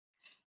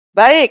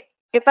Baik,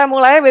 kita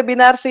mulai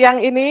webinar siang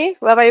ini.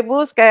 Bapak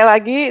Ibu, sekali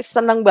lagi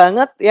senang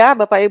banget ya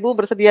Bapak Ibu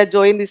bersedia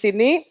join di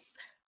sini.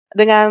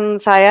 Dengan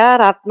saya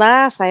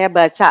Ratna, saya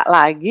baca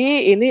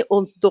lagi ini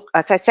untuk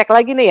saya cek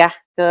lagi nih ya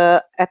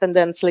ke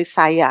attendance list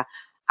saya.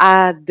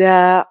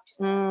 Ada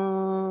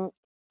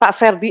Pak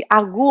Ferdi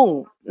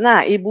Agung.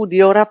 Nah, Ibu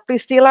Diora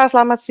Priscila,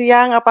 selamat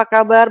siang. Apa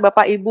kabar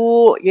Bapak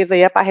Ibu? Gitu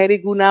ya, Pak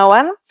Heri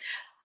Gunawan.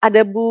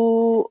 Ada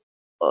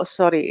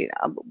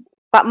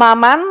Pak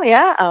Maman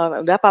ya,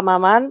 udah Pak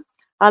Maman.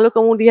 Lalu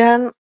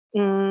kemudian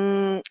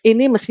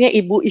ini mestinya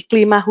Ibu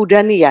Iklimah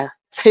Hudani ya.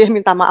 Saya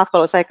minta maaf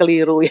kalau saya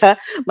keliru ya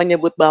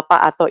menyebut Bapak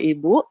atau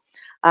Ibu.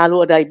 Lalu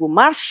ada Ibu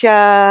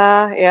Marsha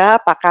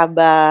ya, apa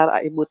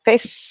kabar? Ibu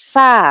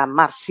Tessa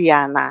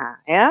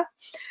Marsiana ya.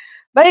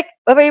 Baik,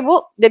 Bapak Ibu,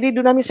 jadi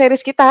Dunamis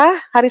series kita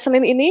hari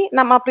Senin ini 6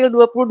 April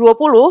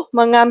 2020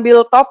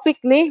 mengambil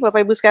topik nih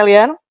Bapak Ibu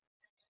sekalian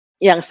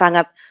yang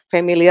sangat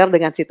familiar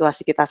dengan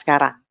situasi kita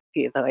sekarang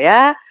gitu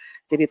ya.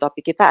 Jadi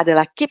topik kita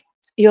adalah keep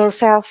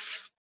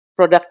yourself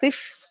productive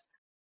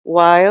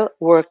while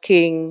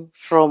working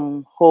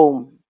from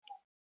home.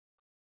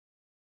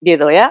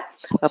 Gitu ya,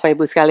 Bapak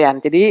Ibu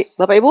sekalian. Jadi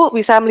Bapak Ibu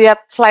bisa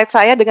melihat slide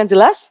saya dengan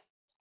jelas?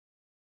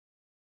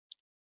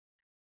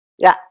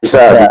 Ya, Bisa.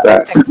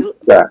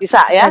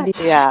 Bisa ya?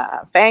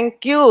 Ya,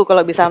 thank you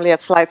kalau bisa melihat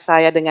slide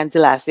saya dengan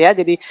jelas ya.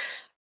 Jadi,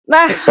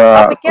 nah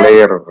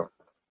topiknya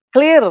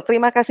clear.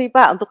 Terima kasih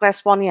Pak untuk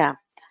responnya.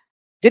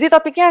 Jadi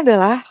topiknya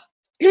adalah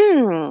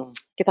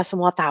kita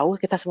semua tahu,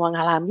 kita semua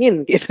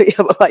ngalamin gitu ya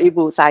Bapak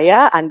Ibu.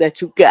 Saya, Anda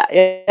juga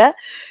ya.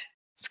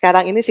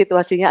 Sekarang ini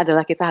situasinya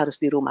adalah kita harus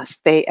di rumah,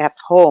 stay at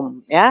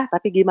home ya.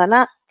 Tapi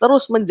gimana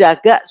terus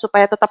menjaga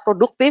supaya tetap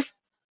produktif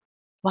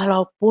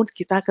walaupun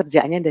kita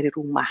kerjanya dari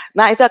rumah.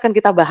 Nah, itu akan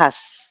kita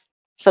bahas.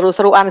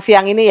 Seru-seruan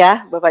siang ini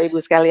ya, Bapak Ibu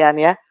sekalian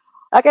ya.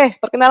 Oke,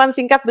 perkenalan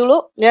singkat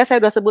dulu ya.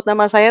 Saya sudah sebut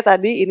nama saya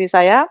tadi, ini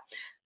saya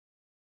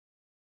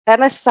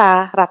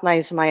Ernesta Ratna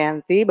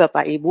Ismayanti,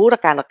 Bapak Ibu,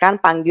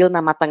 rekan-rekan panggil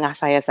nama tengah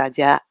saya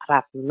saja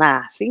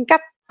Ratna.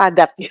 Singkat,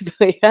 padat gitu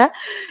ya.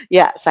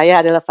 Ya,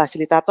 saya adalah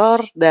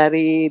fasilitator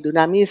dari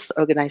Dunamis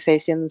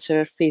Organization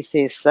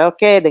Services.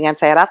 Oke, dengan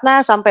saya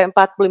Ratna sampai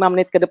 45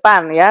 menit ke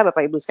depan ya,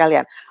 Bapak Ibu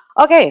sekalian.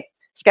 Oke,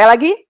 sekali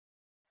lagi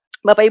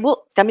Bapak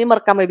Ibu, kami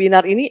merekam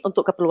webinar ini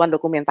untuk keperluan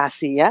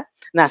dokumentasi ya.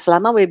 Nah,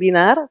 selama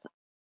webinar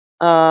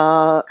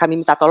kami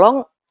minta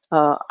tolong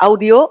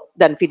audio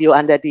dan video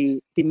Anda di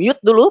mute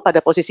dulu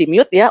pada posisi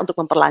mute ya untuk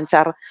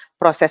memperlancar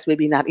proses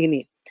webinar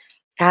ini.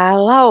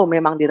 Kalau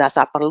memang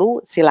dirasa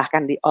perlu,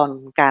 silahkan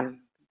di-on-kan.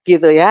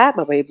 Gitu ya,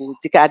 Bapak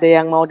Ibu. Jika ada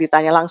yang mau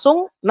ditanya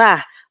langsung,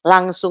 nah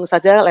langsung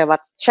saja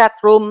lewat chat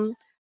room,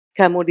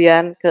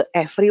 kemudian ke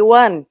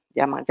everyone,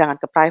 jangan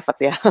ke private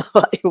ya,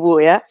 Bapak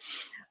Ibu ya.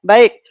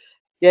 Baik,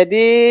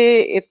 jadi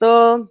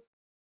itu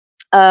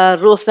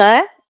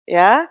rules-nya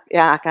ya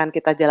yang akan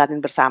kita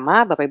jalanin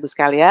bersama Bapak Ibu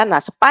sekalian.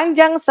 Nah,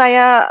 sepanjang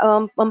saya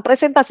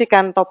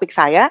mempresentasikan topik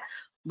saya,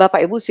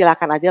 Bapak Ibu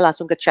silakan aja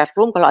langsung ke chat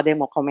room kalau ada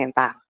yang mau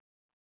komentar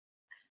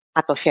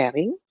atau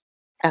sharing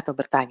atau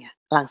bertanya,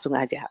 langsung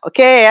aja.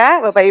 Oke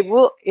ya, Bapak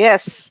Ibu.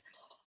 Yes.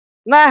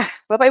 Nah,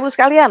 Bapak Ibu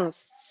sekalian,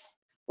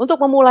 untuk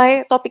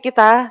memulai topik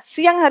kita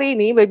siang hari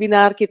ini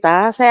webinar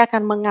kita, saya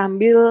akan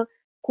mengambil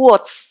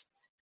quotes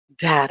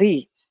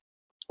dari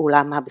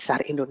ulama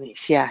besar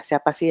Indonesia.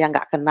 Siapa sih yang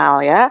nggak kenal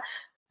ya?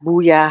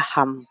 Buya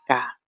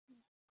Hamka.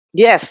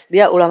 Yes,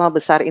 dia ulama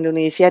besar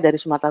Indonesia dari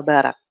Sumatera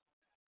Barat.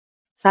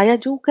 Saya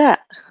juga.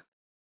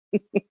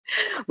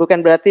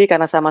 Bukan berarti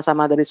karena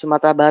sama-sama dari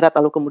Sumatera Barat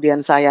lalu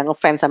kemudian saya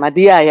ngefans sama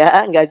dia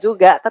ya, enggak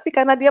juga. Tapi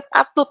karena dia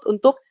patut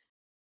untuk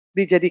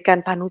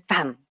dijadikan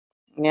panutan,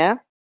 ya.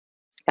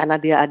 Karena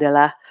dia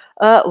adalah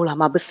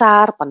ulama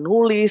besar,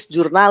 penulis,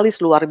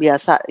 jurnalis luar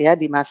biasa ya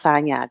di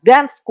masanya.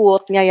 Dan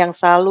quote-nya yang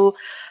selalu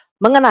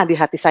mengena di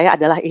hati saya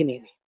adalah ini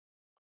nih.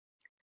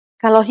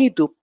 Kalau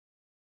hidup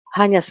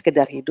hanya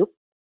sekedar hidup,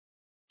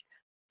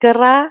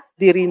 kera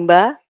di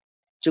rimba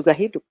juga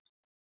hidup.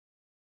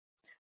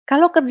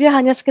 Kalau kerja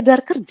hanya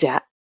sekedar kerja,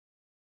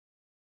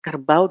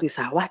 kerbau di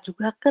sawah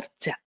juga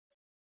kerja.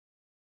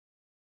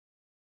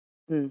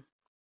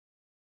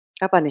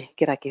 Apa nih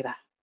kira-kira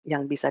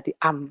yang bisa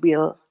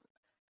diambil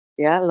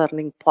ya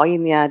learning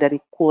point-nya dari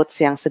quotes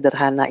yang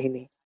sederhana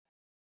ini?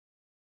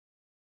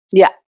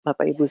 Ya,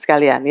 Bapak Ibu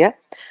sekalian ya.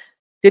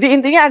 Jadi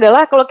intinya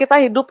adalah kalau kita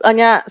hidup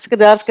hanya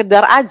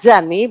sekedar aja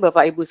nih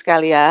Bapak Ibu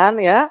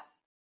sekalian ya,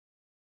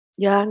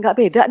 ya nggak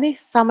beda nih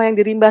sama yang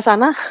di rimba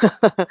sana,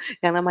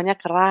 yang namanya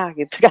kera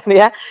gitu kan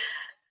ya.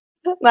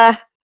 Nah,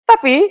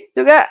 tapi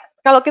juga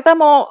kalau kita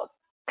mau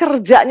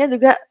kerjanya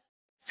juga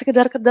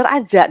sekedar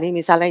aja nih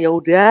misalnya ya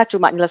udah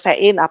cuma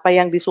nyelesain apa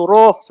yang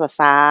disuruh,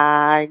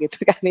 selesai gitu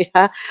kan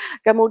ya.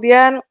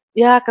 Kemudian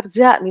ya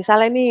kerja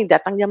misalnya nih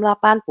datang jam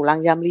 8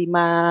 pulang jam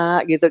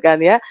 5 gitu kan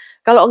ya.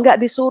 Kalau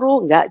enggak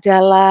disuruh, enggak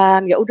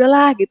jalan, ya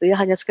udahlah gitu ya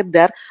hanya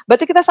sekedar.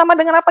 Berarti kita sama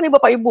dengan apa nih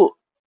Bapak Ibu?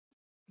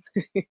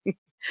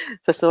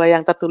 Sesuai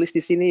yang tertulis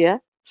di sini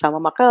ya, sama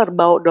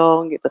kerbau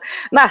dong gitu.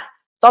 Nah,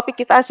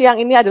 topik kita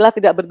siang ini adalah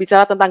tidak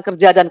berbicara tentang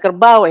kerja dan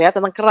kerbau ya,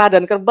 tentang kera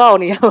dan kerbau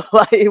nih ya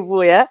Bapak Ibu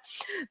ya.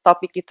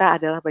 Topik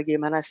kita adalah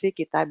bagaimana sih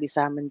kita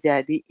bisa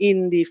menjadi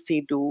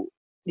individu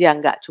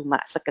yang nggak cuma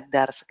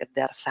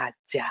sekedar-sekedar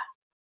saja.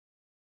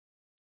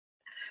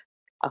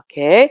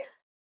 Oke,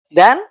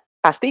 dan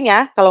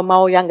pastinya kalau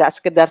mau yang nggak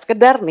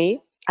sekedar-sekedar nih,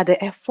 ada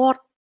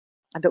effort,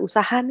 ada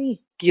usaha nih,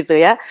 gitu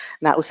ya.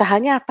 Nah,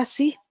 usahanya apa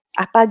sih?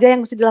 Apa aja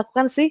yang mesti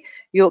dilakukan sih?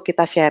 Yuk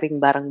kita sharing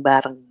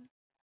bareng-bareng.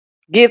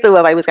 Gitu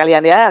Bapak Ibu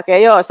sekalian ya. Oke,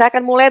 yuk saya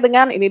akan mulai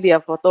dengan ini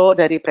dia foto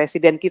dari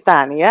presiden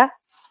kita nih ya.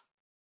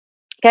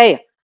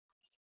 Oke,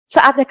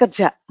 saatnya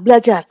kerja,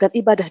 belajar, dan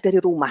ibadah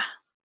dari rumah.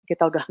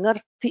 Kita udah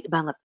ngerti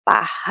banget,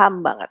 paham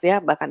banget ya,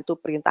 bahkan itu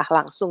perintah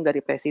langsung dari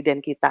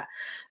presiden kita.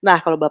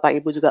 Nah, kalau Bapak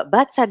Ibu juga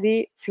baca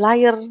di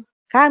flyer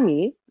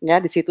kami, ya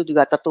di situ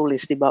juga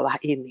tertulis di bawah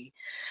ini.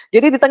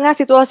 Jadi di tengah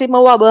situasi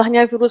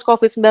mewabahnya virus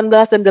COVID-19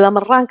 dan dalam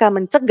rangka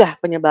mencegah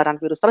penyebaran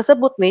virus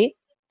tersebut nih,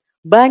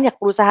 banyak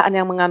perusahaan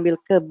yang mengambil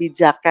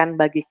kebijakan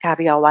bagi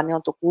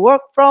karyawannya untuk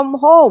work from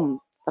home.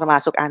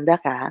 Termasuk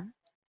Anda kan,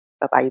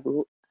 Bapak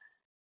Ibu,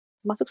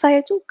 termasuk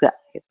saya juga.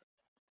 Gitu.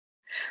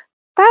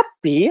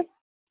 Tapi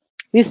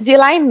di sisi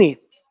lain nih,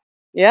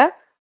 ya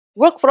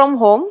work from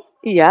home,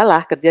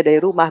 iyalah kerja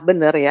dari rumah,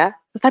 bener ya.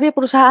 Tetapi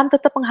perusahaan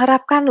tetap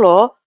mengharapkan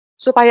loh,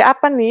 supaya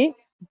apa nih?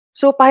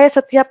 Supaya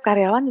setiap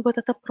karyawan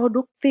juga tetap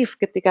produktif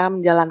ketika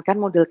menjalankan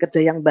model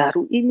kerja yang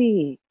baru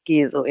ini,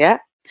 gitu ya.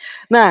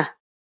 Nah,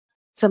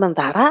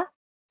 sementara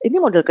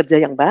ini model kerja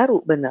yang baru,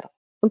 bener.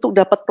 Untuk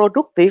dapat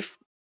produktif,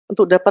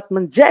 untuk dapat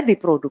menjadi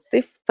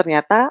produktif,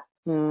 ternyata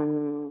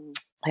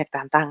banyak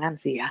tantangan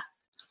sih ya.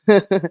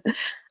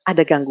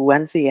 Ada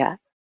gangguan sih ya,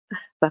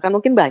 bahkan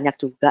mungkin banyak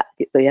juga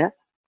gitu ya.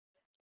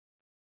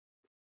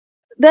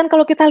 Dan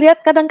kalau kita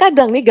lihat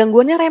kadang-kadang nih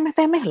gangguannya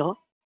remeh-temeh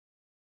loh.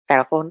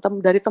 Telepon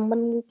dari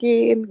temen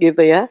mungkin gitu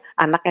ya,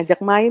 anak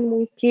ngajak main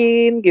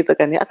mungkin gitu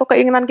kan ya, atau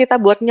keinginan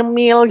kita buat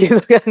nyemil gitu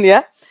kan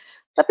ya.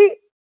 Tapi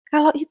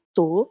kalau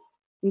itu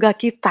nggak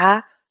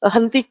kita,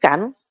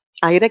 hentikan,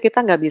 akhirnya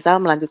kita nggak bisa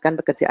melanjutkan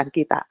pekerjaan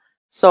kita.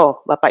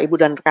 So, Bapak, Ibu,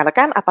 dan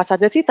rekan-rekan, apa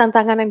saja sih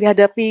tantangan yang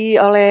dihadapi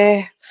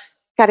oleh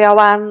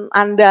karyawan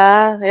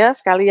Anda ya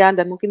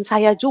sekalian dan mungkin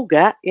saya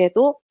juga,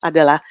 yaitu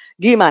adalah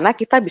gimana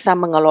kita bisa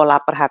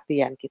mengelola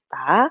perhatian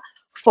kita,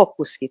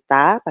 fokus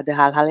kita pada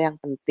hal-hal yang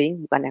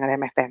penting, bukan yang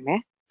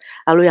remeh-temeh.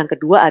 Lalu yang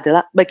kedua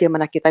adalah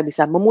bagaimana kita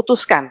bisa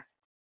memutuskan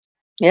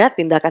ya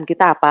tindakan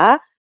kita apa,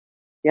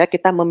 ya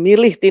kita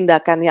memilih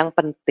tindakan yang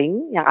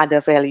penting, yang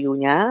ada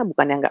value-nya,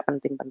 bukan yang nggak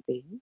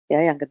penting-penting, ya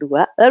yang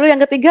kedua. Lalu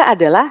yang ketiga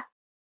adalah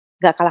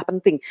nggak kalah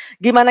penting,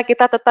 gimana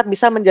kita tetap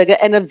bisa menjaga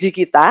energi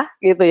kita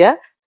gitu ya,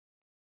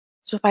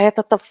 supaya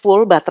tetap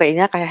full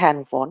baterainya kayak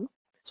handphone.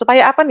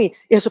 Supaya apa nih?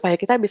 Ya supaya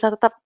kita bisa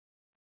tetap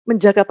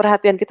menjaga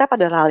perhatian kita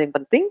pada hal yang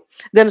penting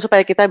dan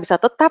supaya kita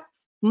bisa tetap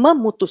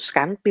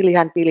memutuskan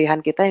pilihan-pilihan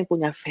kita yang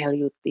punya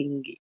value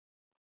tinggi.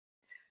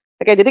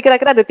 Oke, jadi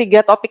kira-kira ada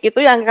 3 topik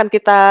itu yang akan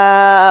kita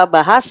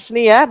bahas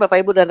nih ya,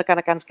 Bapak Ibu dan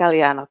rekan-rekan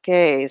sekalian.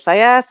 Oke,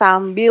 saya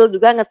sambil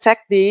juga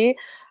ngecek di,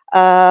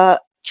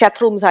 chat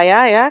room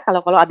saya ya, kalau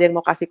ada yang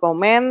mau kasih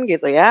komen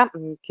gitu ya.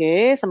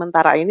 Oke,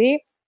 sementara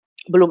ini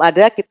belum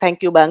ada,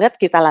 thank you banget,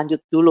 kita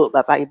lanjut dulu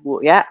Bapak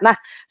Ibu ya. Nah,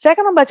 saya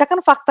akan membacakan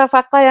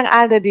fakta-fakta yang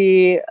ada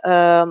di,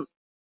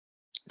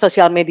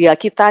 sosial media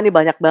kita nih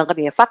banyak banget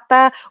nih,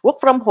 fakta work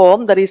from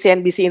home dari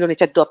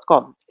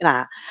cnbcindonesia.com.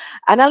 Nah,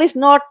 analis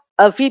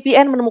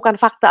VPN menemukan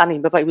fakta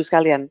nih Bapak Ibu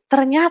sekalian,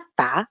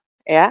 ternyata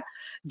ya,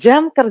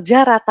 jam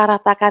kerja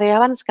rata-rata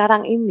karyawan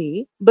sekarang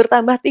ini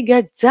bertambah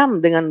 3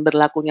 jam dengan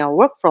berlakunya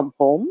work from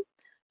home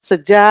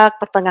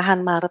sejak pertengahan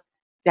Maret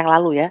yang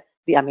lalu ya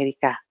di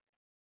Amerika.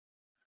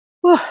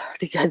 Wah,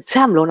 3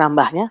 jam loh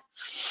nambahnya.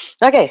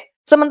 Oke,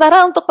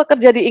 sementara untuk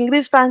pekerja di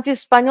Inggris,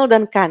 Prancis, Spanyol,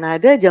 dan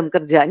Kanada, jam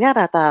kerjanya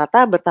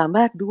rata-rata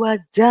bertambah 2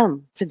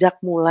 jam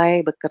sejak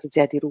mulai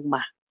bekerja di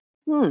rumah.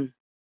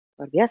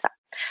 Luar biasa.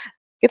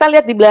 Kita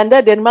lihat di Belanda,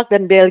 Denmark,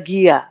 dan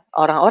Belgia.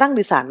 Orang-orang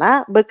di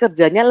sana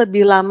bekerjanya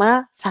lebih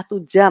lama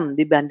 1 jam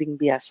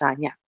dibanding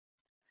biasanya.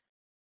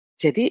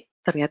 Jadi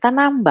ternyata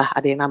nambah,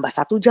 ada yang nambah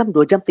 1 jam,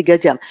 2 jam, 3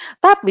 jam.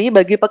 Tapi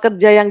bagi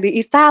pekerja yang di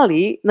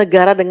Itali,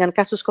 negara dengan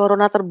kasus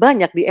corona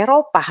terbanyak di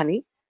Eropa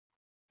nih,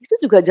 itu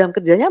juga jam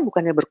kerjanya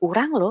bukannya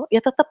berkurang loh,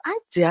 ya tetap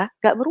aja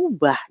nggak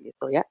berubah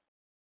gitu ya.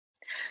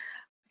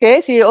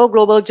 Oke, CEO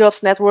Global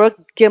Jobs Network,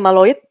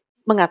 Gemaloid,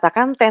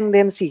 mengatakan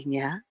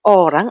tendensinya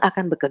orang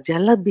akan bekerja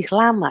lebih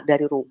lama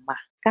dari rumah.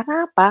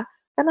 Karena apa?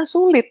 Karena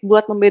sulit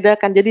buat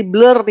membedakan, jadi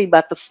blur nih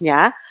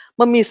batasnya,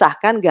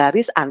 memisahkan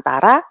garis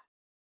antara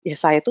ya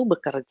saya itu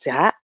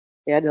bekerja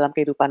ya dalam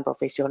kehidupan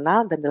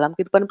profesional dan dalam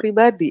kehidupan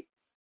pribadi.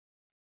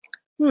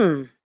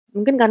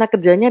 Mungkin karena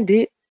kerjanya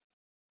di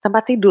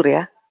tempat tidur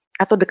ya,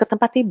 atau dekat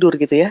tempat tidur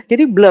gitu ya,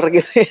 jadi blur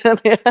gitu ya.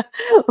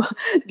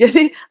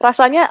 Jadi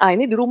rasanya,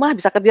 ini di rumah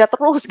bisa kerja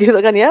terus gitu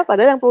kan ya,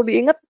 padahal yang perlu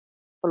diingat,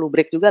 perlu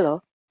break juga loh.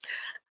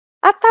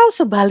 Atau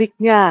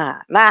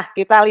sebaliknya, nah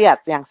kita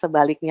lihat yang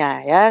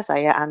sebaliknya ya,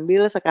 saya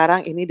ambil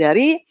sekarang ini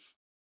dari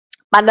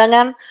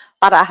pandangan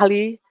para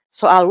ahli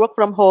soal work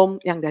from home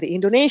yang dari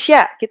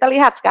Indonesia. Kita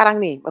lihat sekarang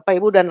nih, Bapak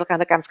Ibu dan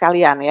rekan-rekan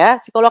sekalian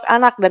ya, psikolog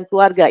anak dan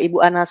keluarga Ibu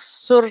Ana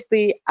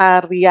Surti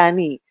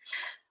Aryani.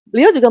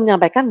 Beliau juga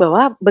menyampaikan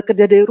bahwa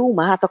bekerja dari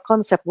rumah atau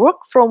konsep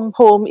work from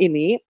home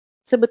ini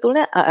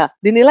sebetulnya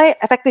dinilai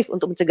efektif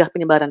untuk mencegah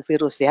penyebaran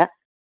virus ya.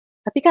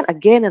 Tapi kan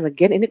again and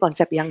again ini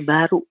konsep yang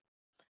baru.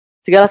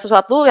 Segala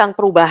sesuatu yang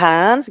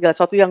perubahan, segala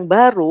sesuatu yang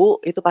baru,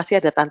 itu pasti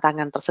ada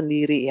tantangan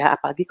tersendiri ya,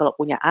 apalagi kalau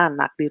punya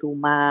anak di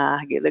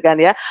rumah gitu kan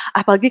ya,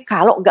 apalagi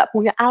kalau nggak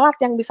punya alat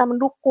yang bisa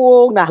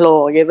mendukung. Nah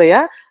loh gitu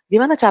ya,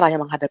 gimana caranya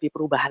menghadapi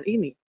perubahan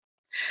ini?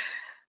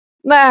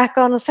 Nah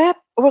konsep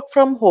work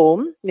from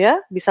home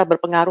ya, bisa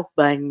berpengaruh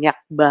banyak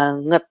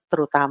banget,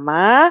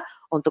 terutama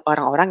untuk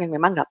orang-orang yang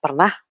memang nggak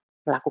pernah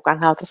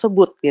melakukan hal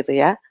tersebut gitu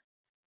ya.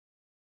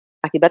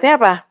 Akibatnya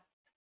apa?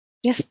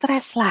 Ya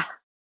stres lah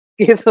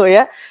gitu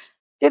ya.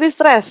 Jadi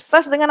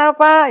stres dengan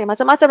apa? Ya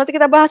macam-macam nanti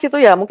kita bahas itu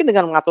ya, mungkin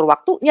dengan mengatur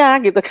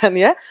waktunya gitu kan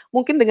ya,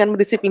 mungkin dengan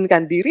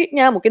mendisiplinkan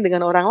dirinya, mungkin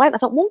dengan orang lain,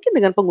 atau mungkin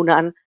dengan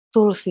penggunaan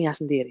tools-nya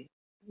sendiri.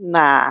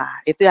 Nah,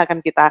 itu yang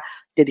akan kita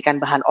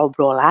jadikan bahan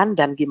obrolan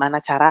dan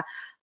gimana cara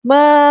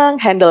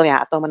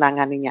menghandle-nya atau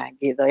menanganinya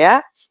gitu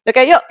ya.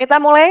 Oke yuk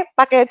kita mulai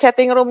pakai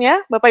chatting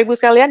room-nya Bapak Ibu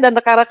sekalian dan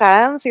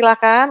rekan-rekan,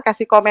 silakan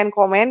kasih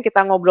komen-komen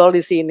kita ngobrol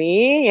di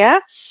sini ya.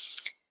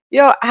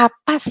 Yo,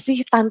 apa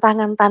sih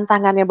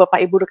tantangan-tantangannya Bapak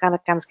Ibu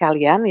rekan-rekan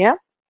sekalian ya,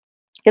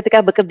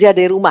 ketika bekerja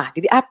dari rumah?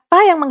 Jadi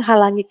apa yang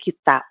menghalangi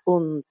kita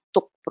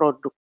untuk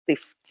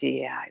produktif?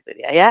 Iya, itu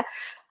dia ya.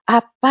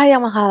 Apa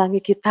yang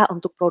menghalangi kita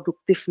untuk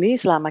produktif nih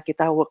selama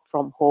kita work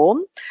from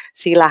home?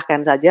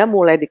 Silahkan saja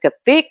mulai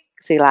diketik,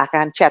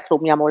 silahkan chat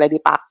room-nya mulai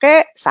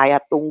dipakai, saya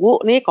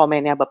tunggu nih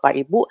komennya Bapak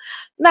Ibu.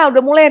 Nah,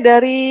 udah mulai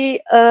dari,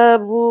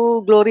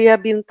 Bu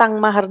Gloria Bintang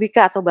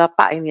Mahardika atau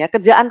Bapak ini ya,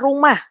 kerjaan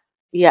rumah.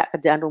 Iya,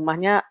 kerjaan rumah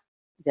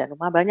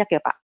banyak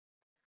ya, Pak?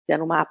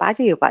 Kerjaan rumah apa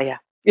aja ya, Pak,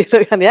 ya?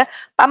 Gitu kan ya.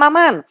 Pak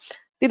Maman,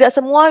 tidak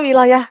semua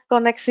wilayah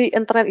koneksi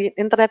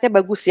internetnya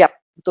bagus, siap.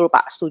 Betul,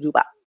 Pak, setuju,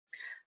 Pak.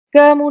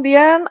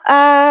 Kemudian,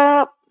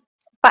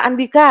 Pak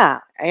Andika,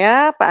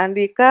 ya, Pak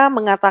Andika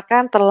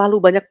mengatakan terlalu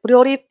banyak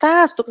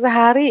prioritas untuk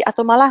sehari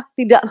atau malah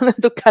tidak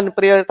menentukan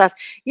prioritas.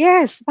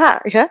 Yes,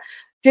 Pak, ya.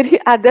 Jadi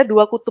ada 2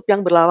 kutub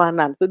yang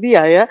berlawanan, itu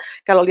dia ya.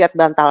 Kalau lihat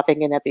bantal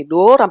pengennya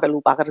tidur sampai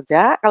lupa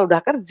kerja, kalau udah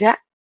kerja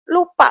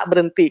lupa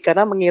berhenti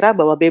karena mengira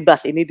bahwa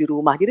bebas ini di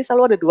rumah. Jadi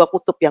selalu ada 2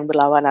 kutub yang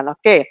berlawanan,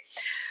 oke.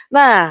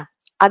 Nah,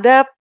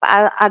 ada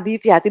Pak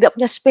Aditya tidak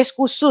punya space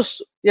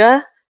khusus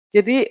ya,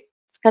 jadi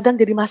kadang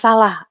jadi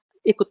masalah.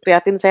 Ikut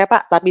prihatin saya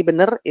Pak, tapi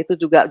bener itu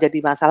juga jadi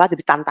masalah,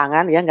 jadi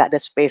tantangan ya, nggak ada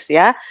space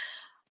ya.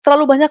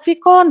 Terlalu banyak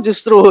Vicon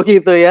justru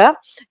gitu ya.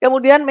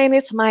 Kemudian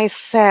manage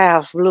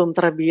myself, belum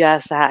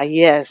terbiasa.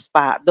 Yes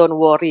Pak, don't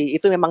worry,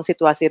 itu memang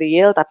situasi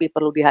real tapi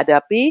perlu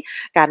dihadapi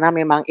karena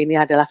memang ini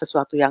adalah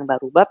sesuatu yang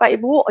baru. Bapak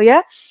Ibu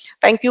ya,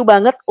 thank you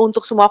banget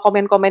untuk semua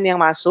komen-komen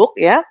yang masuk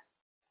ya.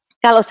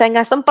 Kalau saya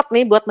nggak sempat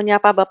nih buat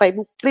menyapa Bapak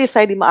Ibu, please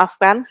saya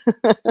dimaafkan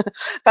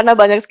karena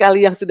banyak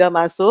sekali yang sudah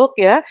masuk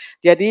ya.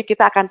 Jadi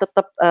kita akan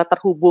tetap,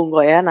 terhubung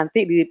kok ya.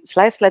 Nanti di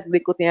slide-slide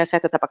berikutnya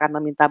saya tetap akan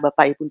meminta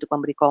Bapak Ibu untuk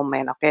memberi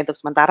komen. Oke, untuk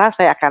sementara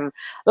saya akan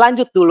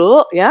lanjut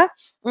dulu ya.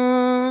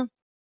 Mmm,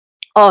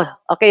 oh,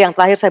 oke yang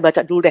terakhir saya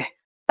baca dulu deh.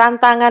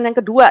 Tantangan yang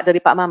kedua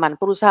dari Pak Maman,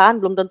 perusahaan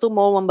belum tentu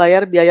mau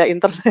membayar biaya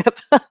internet.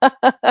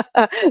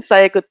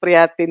 Saya ikut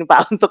prihatin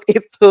Pak untuk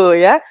itu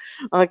ya.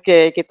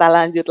 Oke, kita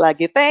lanjut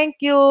lagi.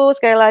 Thank you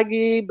sekali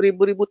lagi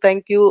beribu-ribu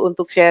thank you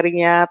untuk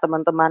sharing-nya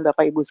teman-teman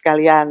Bapak Ibu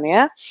sekalian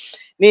ya.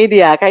 Nih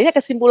dia, kayaknya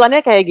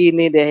kesimpulannya kayak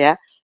gini deh ya.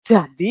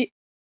 Jadi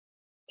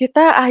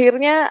kita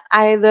akhirnya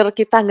either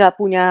kita nggak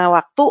punya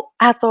waktu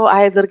atau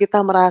either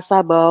kita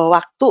merasa bahwa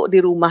waktu di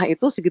rumah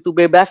itu segitu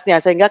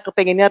bebasnya sehingga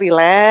kepengennya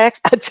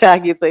rileks aja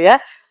gitu ya.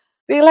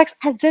 Rileks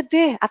aja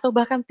deh, atau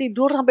bahkan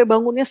tidur sampai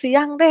bangunnya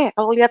siang deh,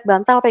 kalau lihat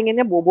bantal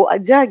pengennya bobo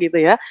aja gitu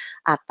ya.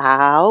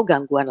 Atau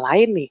gangguan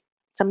lain nih,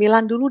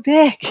 cemilan dulu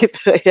deh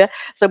gitu ya,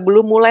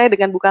 sebelum mulai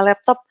dengan buka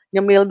laptop,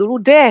 nyemil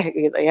dulu deh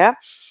gitu ya.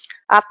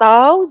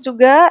 Atau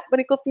juga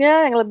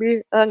berikutnya yang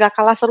lebih, nggak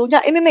kalah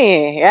serunya ini nih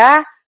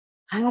ya,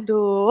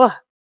 aduh,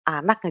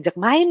 anak ngajak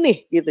main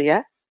nih gitu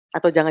ya,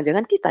 atau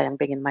jangan-jangan kita yang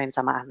pengen main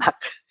sama anak.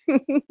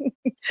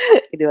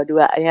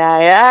 Dua-duanya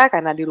ya,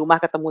 karena di rumah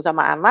ketemu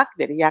sama anak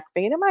jadi ya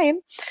pengennya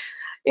main.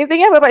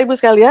 Intinya Bapak Ibu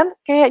sekalian,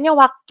 kayaknya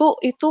waktu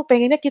itu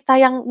pengennya kita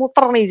yang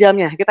muter nih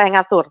jamnya, kita yang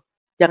ngatur.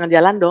 Jangan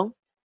jalan dong,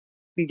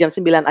 di jam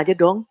 9 aja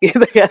dong,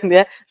 gitu kan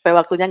ya, supaya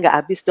waktunya nggak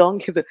habis dong,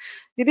 gitu.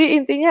 Jadi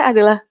intinya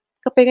adalah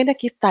kepengennya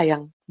kita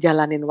yang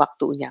jalanin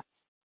waktunya.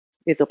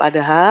 Itu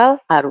padahal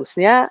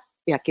harusnya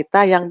ya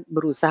kita yang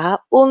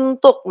berusaha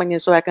untuk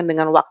menyesuaikan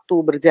dengan waktu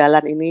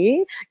berjalan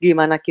ini,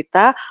 gimana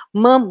kita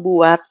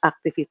membuat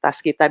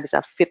aktivitas kita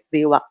bisa fit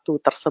di waktu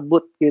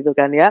tersebut gitu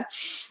kan ya.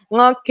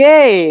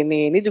 Oke,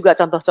 nih ini juga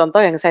contoh-contoh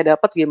yang saya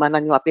dapat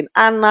gimana nyuapin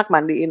anak,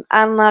 mandiin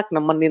anak,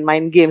 nemenin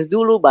main games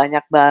dulu,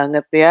 banyak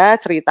banget ya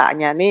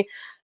ceritanya nih.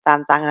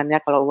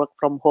 tantangannya kalau work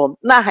from home.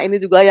 Nah, ini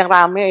juga yang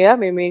rame ya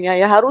meme-nya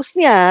ya,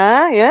 harusnya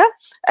ya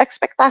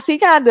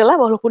ekspektasinya adalah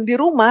walaupun di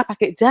rumah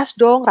pakai jas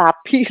dong,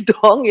 rapi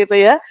dong gitu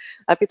ya.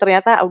 Tapi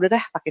ternyata udah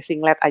deh pakai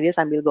singlet aja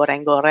sambil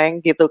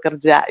goreng-goreng gitu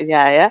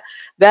kerjanya ya.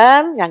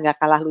 Dan yang nggak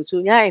kalah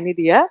lucunya ini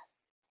dia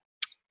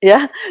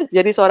ya,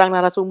 jadi seorang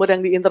narasumber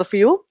yang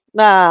diinterview,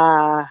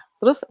 nah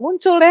terus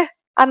muncul deh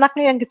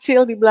anaknya yang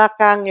kecil di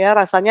belakang ya,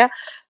 rasanya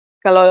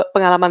kalau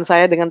pengalaman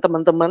saya dengan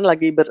teman-teman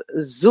lagi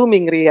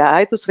ber-zooming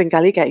ria, itu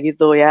seringkali kayak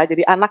gitu ya.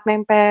 Jadi anak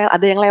nempel,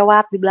 ada yang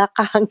lewat di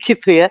belakang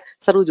gitu ya.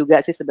 Seru juga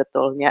sih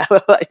sebetulnya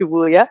Bapak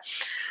Ibu ya.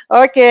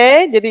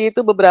 Oke, jadi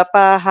itu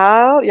beberapa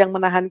hal yang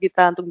menahan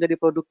kita untuk menjadi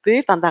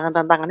produktif,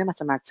 tantangan-tantangannya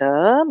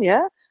macam-macam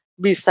ya.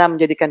 Bisa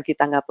menjadikan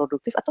kita nggak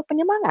produktif atau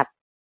penyemangat.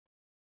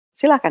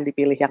 Silahkan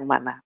dipilih yang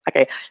mana.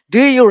 Oke, do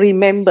you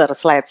remember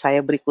slide saya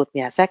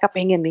berikutnya? Saya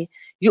kepengen nih,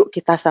 yuk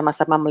kita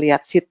sama-sama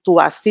melihat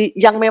situasi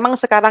yang memang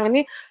sekarang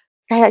ini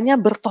kayaknya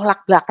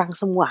bertolak belakang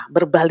semua,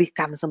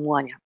 berbalikan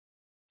semuanya.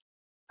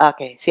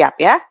 Oke, siap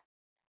ya?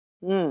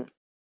 Hmm,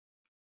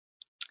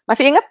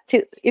 masih ingat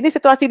ini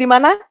situasi di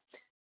mana?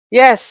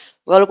 Yes,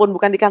 walaupun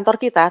bukan di kantor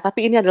kita,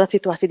 tapi ini adalah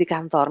situasi di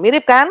kantor.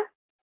 Mirip kan?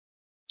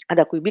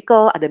 Ada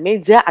kubikel, ada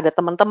meja, ada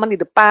teman-teman di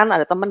depan,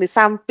 ada teman di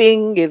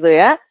samping gitu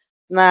ya.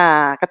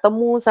 Nah,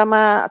 ketemu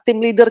sama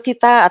tim leader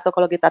kita atau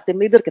kalau kita tim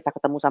leader kita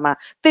ketemu sama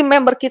tim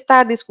member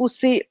kita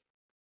diskusi.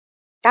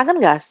 Kangen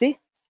nggak sih?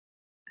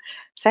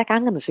 Saya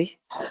kangen sih.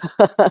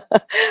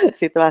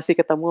 Situasi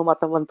ketemu sama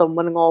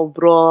teman-teman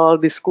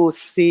ngobrol,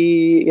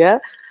 diskusi ya,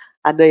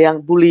 ada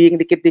yang bullying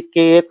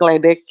dikit-dikit,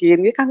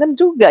 ngeledekin, ya kangen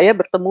juga ya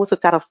bertemu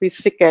secara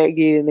fisik kayak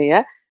gini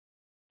ya.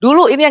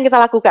 Dulu ini yang kita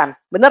lakukan,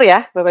 bener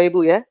ya Bapak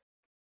Ibu ya?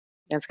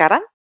 Yang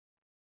sekarang?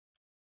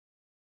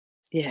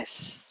 Yes,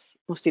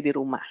 mesti di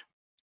rumah.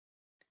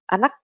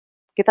 Anak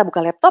kita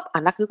buka laptop,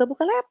 anak juga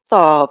buka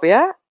laptop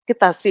ya.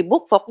 Kita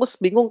sibuk, fokus,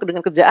 bingung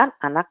dengan kerjaan,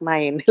 anak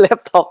main di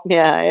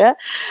laptopnya ya.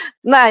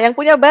 Nah, yang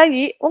punya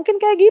bayi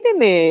mungkin kayak gini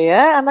nih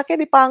ya,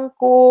 anaknya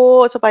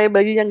dipangku supaya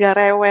bayinya nggak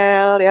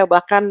rewel ya,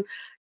 bahkan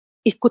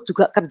ikut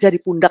juga kerja di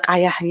pundak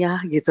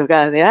ayahnya gitu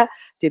kan ya.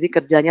 Jadi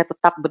kerjanya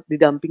tetap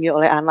didampingi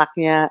oleh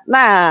anaknya.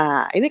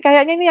 Nah, ini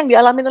kayaknya ini yang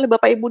dialami oleh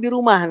Bapak Ibu di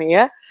rumah nih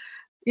ya.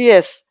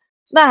 Yes.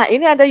 Nah,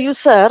 ini ada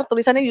user,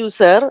 tulisannya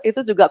user,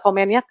 itu juga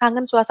komennya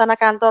kangen suasana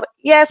kantor.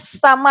 Yes,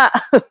 sama.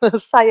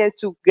 Saya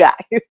juga.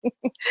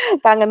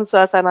 Kangen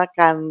suasana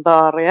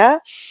kantor ya.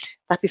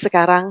 Tapi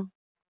sekarang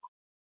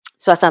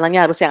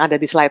suasananya harus yang ada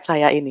di slide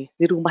saya ini,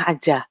 di rumah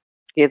aja,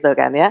 gitu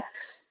kan ya.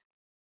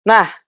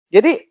 Nah,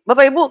 jadi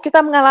Bapak Ibu kita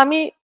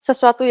mengalami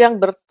sesuatu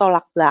yang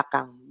bertolak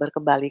belakang,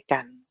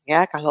 berkebalikan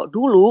ya. Kalau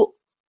dulu,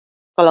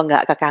 kalau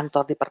nggak ke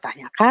kantor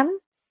dipertanyakan,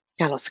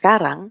 kalau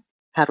sekarang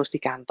harus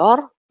di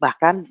kantor,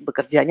 bahkan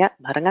bekerjanya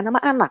barengan sama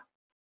anak.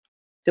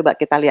 Coba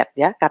kita lihat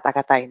ya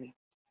kata-kata ini.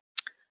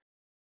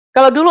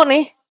 Kalau dulu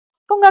nih,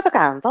 kok nggak ke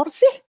kantor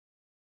sih?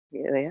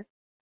 Gitu ya.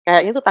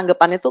 Kayaknya tuh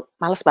tanggapannya tuh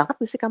males banget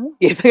nih sih kamu,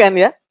 gitu kan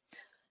ya.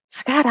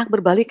 Sekarang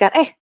berbalikan,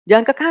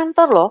 jangan ke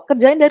kantor loh,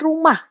 kerjain dari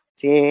rumah.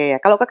 Cie,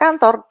 kalau ke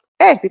kantor,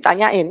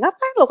 ditanyain,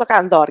 ngapain lo ke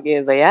kantor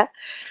gitu ya.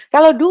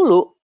 Kalau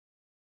dulu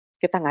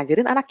kita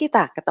ngajarin anak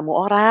kita, ketemu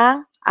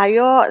orang,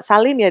 ayo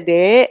salim ya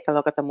dek,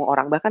 kalau ketemu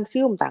orang bahkan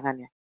cium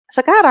tangannya.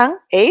 Sekarang,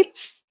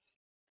 eits,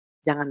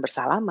 jangan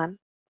bersalaman,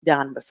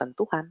 jangan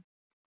bersentuhan,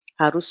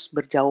 harus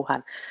berjauhan.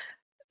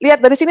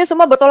 Lihat dari sini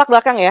semua bertolak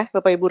belakang ya,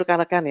 Bapak Ibu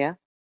rekan-rekan ya.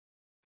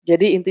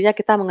 Jadi intinya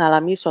kita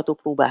mengalami suatu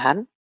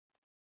perubahan.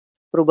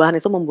 Perubahan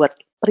itu membuat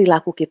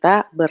perilaku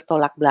kita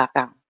bertolak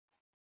belakang.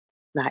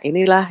 Nah,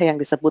 inilah yang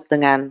disebut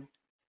dengan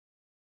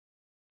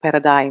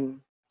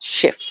paradigm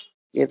shift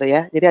gitu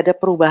ya. Jadi ada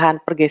perubahan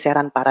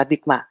pergeseran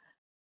paradigma.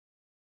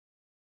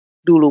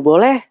 Dulu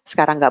boleh,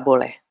 sekarang nggak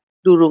boleh.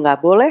 Dulu nggak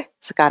boleh,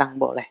 sekarang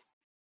boleh.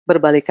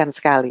 Berbalikan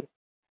sekali.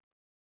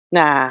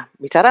 Nah,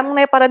 bicara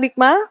mengenai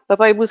paradigma,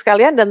 Bapak Ibu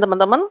sekalian dan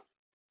teman-teman,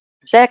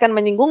 saya akan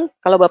menyinggung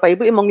kalau Bapak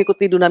Ibu mau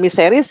mengikuti Dunamis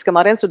series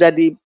kemarin sudah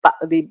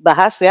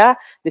dibahas ya,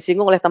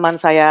 disinggung oleh teman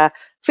saya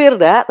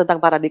Firda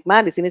tentang paradigma.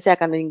 Di sini saya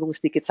akan menyinggung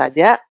sedikit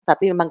saja,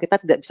 tapi memang kita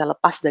tidak bisa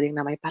lepas dari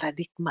yang namanya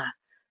paradigma.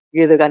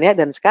 Gitu kan ya.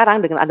 Dan sekarang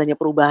dengan adanya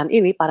perubahan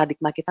ini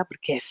paradigma kita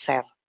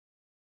bergeser.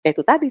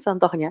 Itu tadi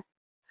contohnya,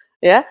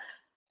 ya.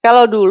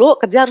 Kalau dulu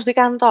kerja harus di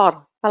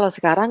kantor, kalau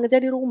sekarang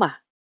kerja di rumah.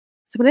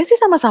 Sebenarnya sih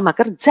sama-sama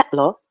kerja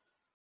loh.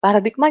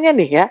 Paradigmanya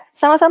nih ya,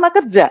 sama-sama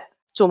kerja,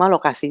 cuma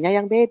lokasinya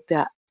yang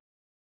beda.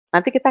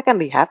 Nanti kita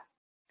akan lihat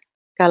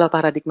kalau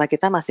paradigma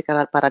kita masih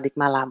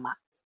paradigma lama.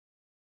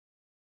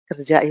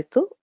 Kerja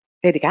itu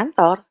di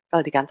kantor,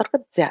 kalau di kantor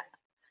kerja.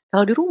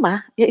 Kalau di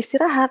rumah ya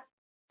istirahat,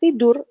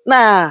 tidur.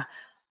 Nah,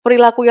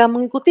 perilaku yang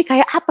mengikuti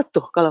kayak apa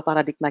tuh kalau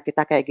paradigma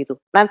kita kayak gitu?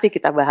 Nanti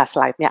kita bahas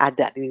slide-nya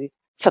ada di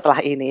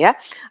setelah ini ya.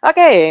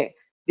 Oke,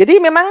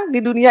 jadi memang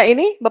di dunia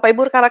ini Bapak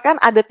Ibu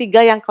rekan-rekan ada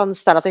 3 yang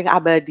konstan atau yang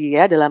abadi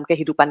ya dalam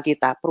kehidupan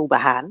kita.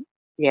 Perubahan,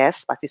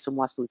 yes pasti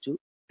semua setuju.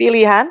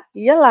 Pilihan,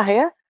 iyalah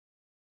ya.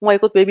 Mau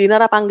ikut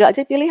webinar apa enggak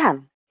aja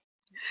pilihan.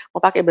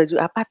 Mau pakai baju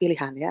apa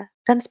pilihan ya.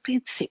 Dan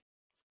prinsip.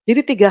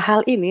 Jadi 3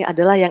 hal ini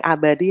adalah yang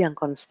abadi, yang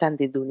konstan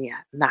di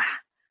dunia. Nah,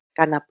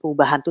 Karena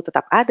perubahan itu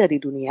tetap ada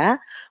di dunia,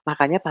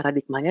 makanya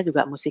paradigmanya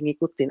juga mesti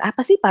ngikutin.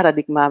 Apa sih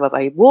paradigma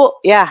Bapak Ibu?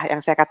 Ya, yang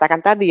saya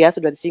katakan tadi ya,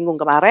 sudah disinggung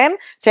kemarin,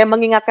 saya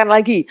mengingatkan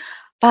lagi.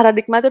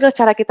 Paradigma itu adalah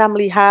cara kita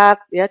melihat,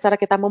 ya, cara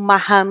kita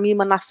memahami,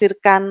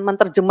 menafsirkan,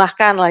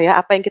 menerjemahkan lah ya,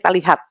 apa yang kita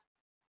lihat.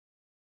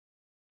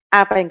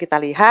 Apa yang kita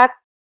lihat,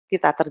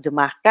 kita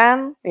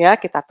terjemahkan, ya,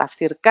 kita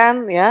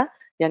tafsirkan, ya,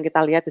 yang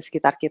kita lihat di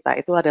sekitar kita.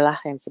 Itu adalah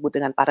yang disebut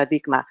dengan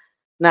paradigma.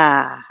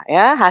 Nah,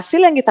 ya,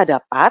 hasil yang kita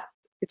dapat,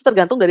 itu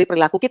tergantung dari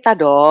perilaku kita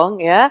dong,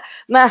 ya.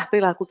 Nah,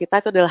 perilaku kita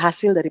itu adalah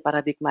hasil dari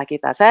paradigma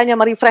kita. Saya hanya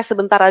refresh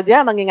sebentar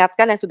aja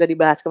mengingatkan yang sudah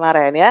dibahas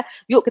kemarin ya.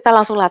 Yuk kita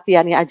langsung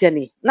latihannya aja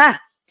nih. Nah,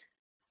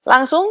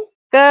 langsung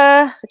ke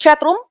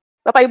chat room,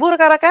 Bapak Ibu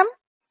rekan-rekan.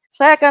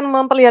 Saya akan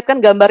memperlihatkan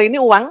gambar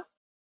ini uang.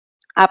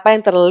 Apa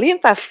yang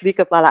terlintas di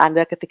kepala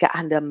Anda ketika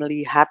Anda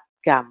melihat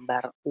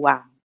gambar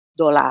uang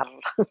dolar?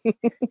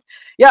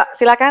 Yuk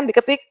silakan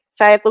diketik,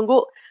 saya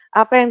tunggu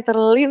apa yang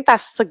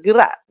terlintas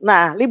segera.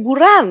 Nah,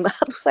 liburan,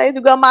 aduh saya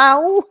juga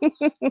mau.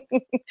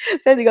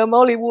 Saya juga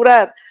mau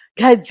liburan.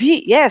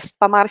 Gaji, yes,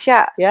 Pak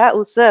Marsha ya,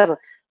 user.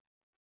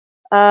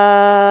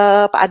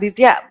 Pak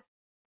Aditya,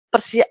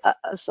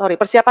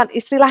 persiapan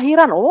istri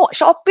lahiran. Oh,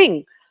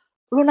 shopping,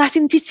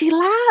 lunasin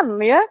cicilan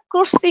ya,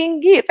 kurs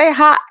tinggi,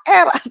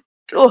 THR.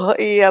 Aduh,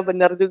 iya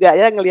benar juga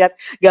ya ngelihat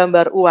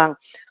gambar uang.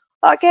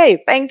 Oke,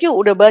 thank you.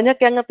 Udah banyak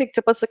yang ngetik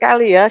cepet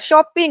sekali ya.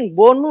 Shopping,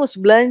 bonus,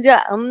 belanja.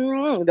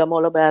 Udah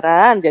mau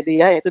lebaran. Jadi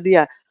ya itu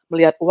dia.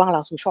 Melihat uang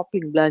langsung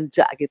shopping,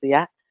 belanja gitu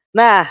ya.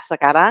 Nah,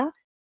 sekarang,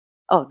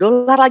 oh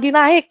dolar lagi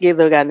naik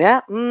gitu kan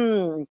ya.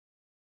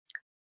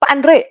 Pak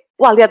Andre,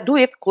 wah lihat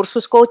duit,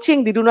 kursus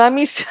coaching di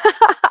Dunamis.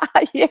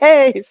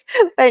 Yes,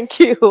 thank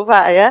you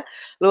Pak ya,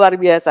 luar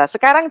biasa.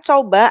 Sekarang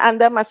coba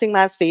Anda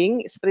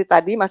masing-masing, seperti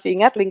tadi masih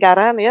ingat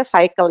lingkaran ya,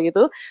 cycle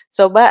itu,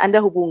 coba Anda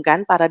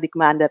hubungkan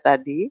paradigma Anda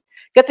tadi,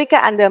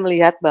 ketika Anda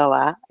melihat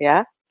bahwa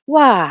ya,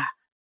 wah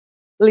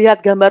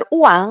lihat gambar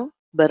uang,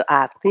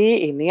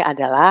 berarti ini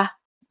adalah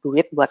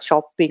duit buat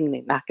shopping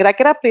nih. Nah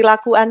kira-kira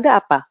perilaku Anda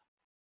apa?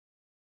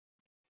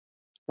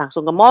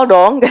 Langsung ke mall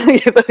dong, kan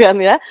gitu kan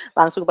ya.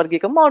 Langsung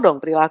pergi ke mall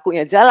dong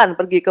perilakunya, jalan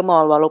pergi ke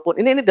mall walaupun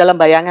ini dalam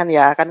bayangan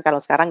ya, kan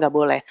kalau sekarang nggak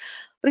boleh.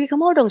 Pergi ke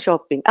mall dong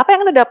shopping, apa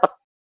yang Anda dapat?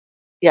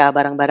 Ya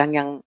barang-barang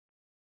yang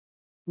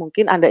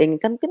mungkin Anda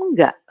inginkan, mungkin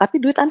enggak, tapi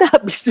duit Anda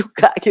habis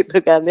juga gitu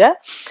kan ya.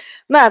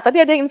 Nah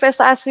tadi ada yang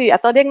investasi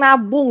atau ada yang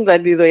nabung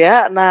tadi itu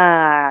ya.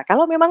 Nah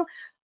kalau memang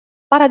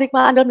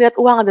paradigma Anda melihat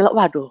uang adalah,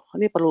 waduh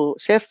ini perlu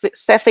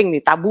saving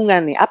nih,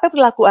 tabungan nih. Apa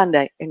perilaku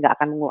Anda? Nggak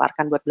akan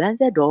mengeluarkan buat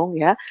belanja dong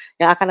ya.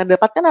 Yang akan Anda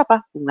dapatkan apa?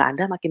 Bunga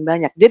Anda makin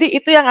banyak. Jadi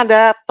itu yang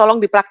Anda tolong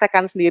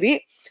dipraktekkan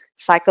sendiri,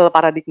 cycle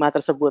paradigma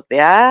tersebut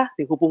ya.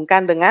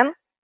 Dihubungkan dengan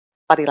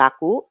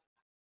perilaku,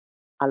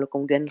 lalu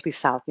kemudian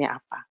resultnya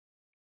apa.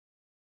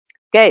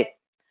 Oke,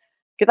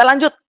 kita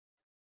lanjut.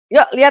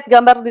 Yuk lihat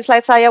gambar di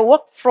slide saya,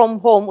 work from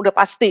home udah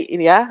pasti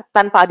ini ya,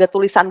 tanpa ada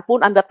tulisan pun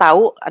Anda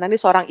tahu, Anda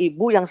ini seorang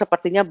ibu yang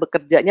sepertinya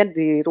bekerjanya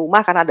di rumah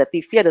karena ada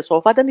TV, ada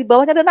sofa, dan di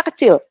bawahnya ada anak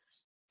kecil.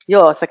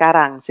 Yuk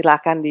sekarang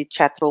silahkan di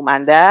chat room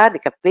Anda,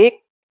 diketik,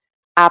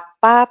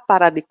 apa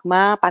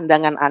paradigma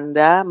pandangan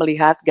Anda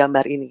melihat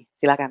gambar ini?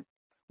 Silakan.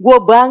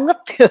 Gue banget.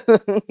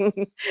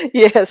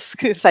 Yes,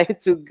 saya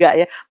juga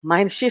ya.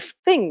 Mind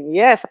shifting,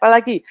 yes,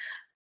 apalagi?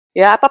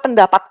 Ya, apa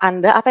pendapat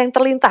Anda, apa yang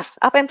terlintas?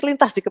 Apa yang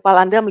terlintas di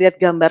kepala Anda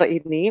melihat gambar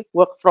ini,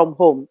 work from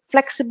home?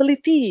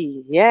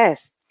 Flexibility,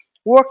 yes.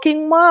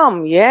 Working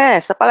mom,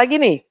 yes.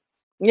 Apalagi nih?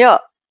 Yuk,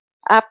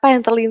 apa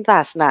yang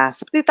terlintas? Nah,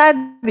 seperti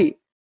tadi,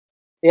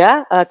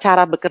 ya,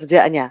 cara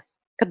bekerjanya.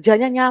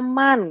 Kerjanya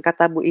nyaman,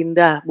 kata Bu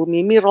Indah. Bu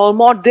Mimi role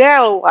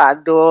model.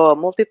 Waduh,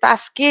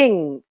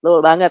 multitasking. Betul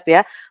banget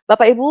ya.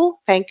 Bapak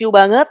Ibu, thank you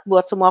banget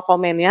buat semua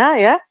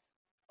komennya ya.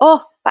 Oh,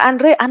 Pak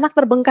Andre, anak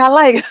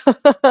terbengkalai.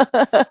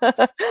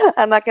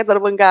 Anaknya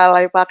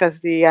terbengkalai, Pak,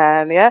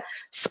 kasihan ya.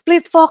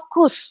 Split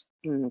fokus.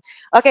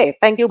 Oke,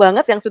 thank you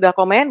banget yang sudah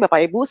komen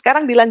Bapak Ibu.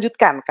 Sekarang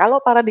dilanjutkan, kalau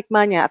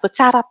paradigmanya atau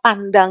cara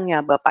pandangnya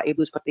Bapak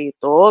Ibu seperti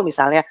itu,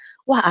 misalnya,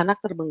 wah anak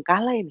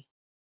terbengkalai nih,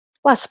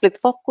 wah split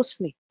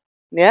fokus nih,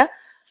 ya,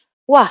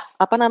 wah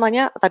apa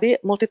namanya tadi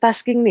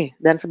multitasking nih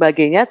dan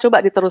sebagainya. Coba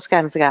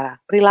diteruskan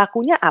sekarang,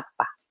 perilakunya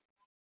apa?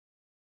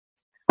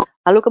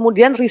 Lalu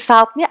kemudian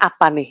resultnya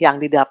apa nih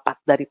yang didapat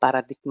dari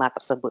paradigma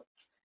tersebut?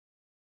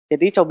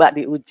 Jadi coba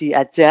diuji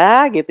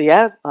aja gitu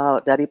ya,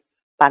 dari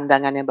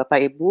pandangannya Bapak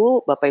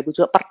Ibu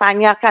juga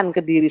pertanyakan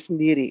ke diri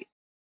sendiri,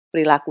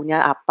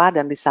 perilakunya apa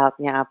dan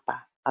resultnya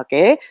apa,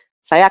 oke?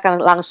 Saya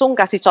akan langsung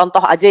kasih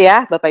contoh aja ya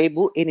Bapak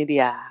Ibu, ini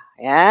dia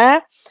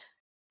ya.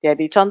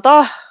 Jadi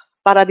contoh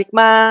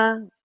paradigma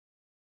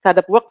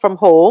terhadap work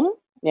from home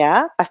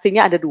ya,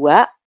 pastinya ada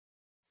 2,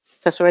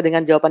 sesuai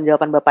dengan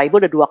jawaban-jawaban Bapak Ibu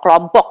ada 2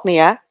 kelompok nih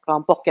ya,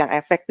 kelompok yang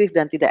efektif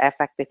dan tidak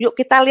efektif. Yuk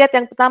kita lihat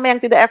yang pertama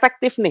yang tidak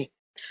efektif nih.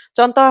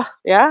 Contoh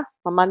ya,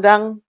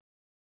 memandang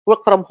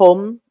work from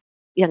home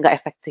yang nggak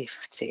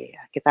efektif sih.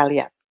 Kita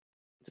lihat.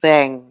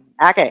 Jreng.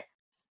 Oke.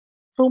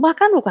 Rumah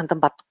kan bukan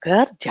tempat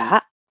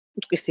kerja,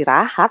 untuk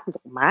istirahat,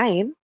 untuk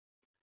main.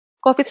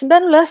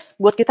 COVID-19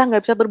 buat kita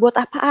nggak bisa berbuat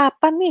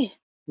apa-apa nih.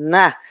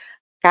 Nah,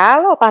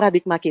 Kalau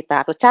paradigma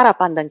kita atau cara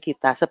pandang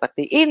kita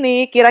seperti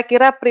ini,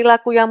 kira-kira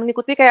perilaku yang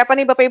mengikuti kayak apa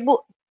nih Bapak Ibu?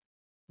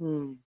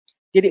 Hmm,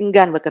 jadi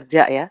enggan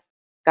bekerja ya.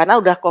 Karena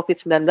udah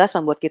COVID-19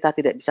 membuat kita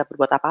tidak bisa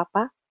berbuat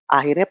apa-apa,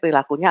 akhirnya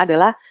perilakunya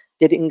adalah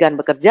jadi enggan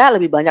bekerja,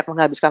 lebih banyak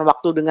menghabiskan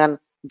waktu dengan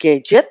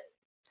gadget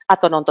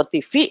atau nonton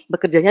TV,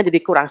 bekerjanya jadi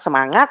kurang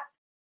semangat,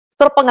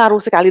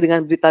 terpengaruh sekali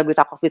dengan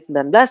berita-berita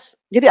COVID-19,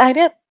 jadi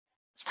akhirnya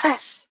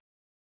stres.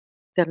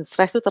 Dan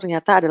stres itu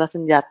ternyata adalah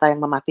senjata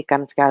yang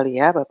mematikan sekali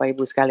ya Bapak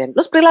Ibu sekalian.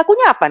 Terus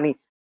perilakunya apa nih?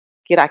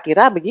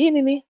 Kira-kira begini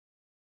nih,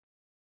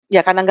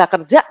 ya karena nggak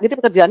kerja, jadi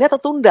pekerjaannya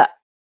tertunda.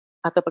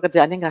 Atau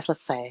pekerjaannya nggak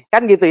selesai.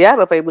 Kan gitu ya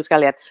Bapak Ibu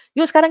sekalian.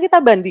 Yuk sekarang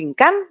kita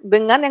bandingkan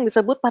dengan yang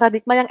disebut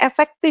paradigma yang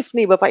efektif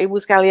nih Bapak Ibu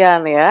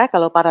sekalian ya.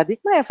 Kalau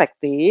paradigma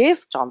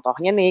efektif,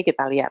 contohnya nih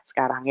kita lihat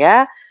sekarang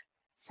ya.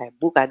 Saya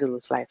buka dulu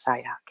slide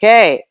saya.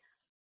 Oke.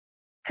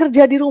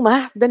 Kerja di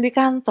rumah dan di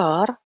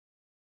kantor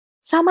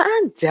sama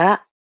aja.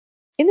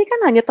 Ini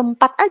kan hanya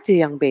tempat aja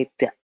yang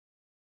beda.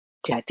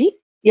 Jadi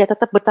ya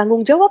tetap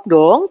bertanggung jawab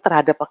dong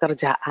terhadap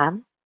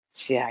pekerjaan.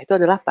 Ya, itu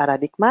adalah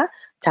paradigma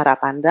cara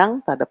pandang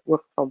terhadap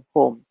work from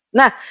home.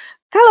 Nah,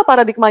 kalau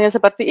paradigmanya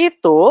seperti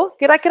itu,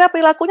 kira-kira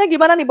perilakunya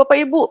gimana nih Bapak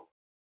Ibu?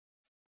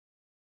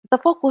 Tetap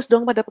fokus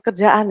dong pada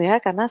pekerjaan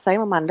ya, karena saya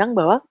memandang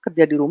bahwa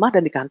kerja di rumah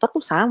dan di kantor tuh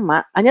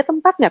sama, hanya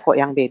tempatnya kok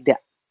yang beda.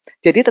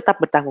 Jadi tetap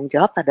bertanggung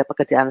jawab terhadap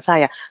pekerjaan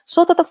saya.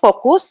 So tetap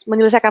fokus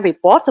menyelesaikan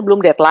report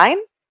sebelum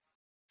deadline.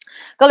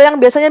 Kalau yang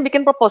biasanya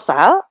bikin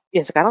proposal,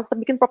 ya sekarang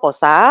tetap bikin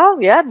proposal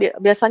ya,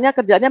 biasanya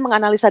kerjanya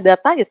menganalisa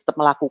data ya tetap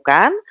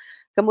melakukan.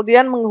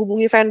 Kemudian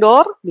menghubungi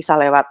vendor bisa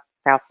lewat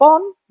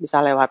telepon, bisa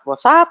lewat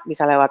WhatsApp,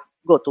 bisa lewat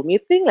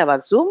GoToMeeting,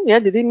 lewat Zoom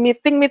ya. Jadi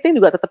meeting-meeting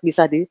juga tetap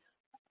bisa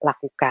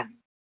dilakukan.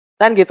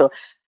 Kan gitu.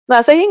 Nah,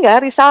 sehingga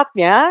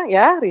resultnya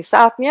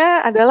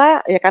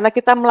adalah ya karena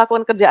kita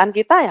melakukan kerjaan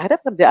kita ya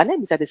akhirnya kerjaannya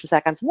bisa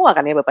diselesaikan semua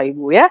kan ya Bapak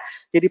Ibu ya.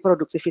 Jadi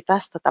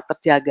produktivitas tetap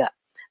terjaga.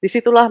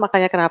 Disitulah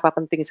makanya kenapa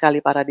penting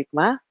sekali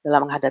paradigma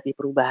dalam menghadapi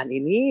perubahan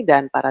ini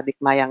dan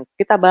paradigma yang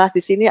kita bahas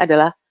di sini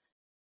adalah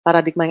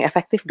paradigma yang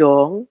efektif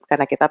dong.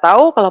 Karena kita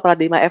tahu kalau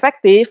paradigma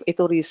efektif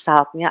itu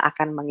resultnya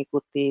akan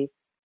mengikuti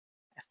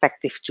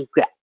efektif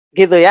juga.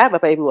 Gitu ya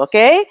Bapak Ibu,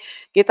 oke?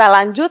 Kita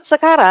lanjut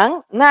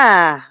sekarang.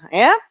 Nah,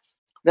 ya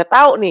udah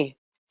tahu nih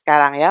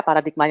sekarang ya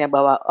paradigmanya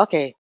bahwa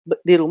oke,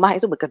 di rumah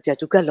itu bekerja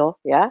juga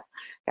loh ya,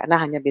 karena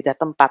hanya beda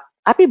tempat.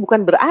 Tapi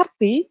bukan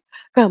berarti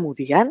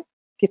kemudian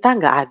kita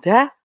nggak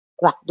ada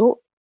waktu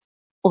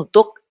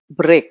untuk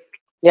break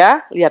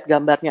ya, lihat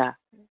gambarnya.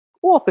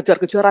 Wah,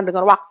 kejar-kejaran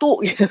dengan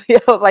waktu gitu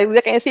ya Bapak Ibu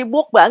ya, kayaknya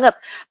sibuk banget.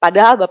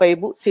 Padahal Bapak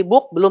Ibu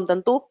sibuk belum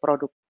tentu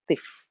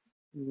produktif.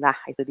 Nah,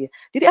 itu dia.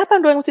 Jadi apa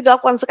dong yang mesti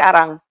dilakukan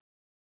sekarang?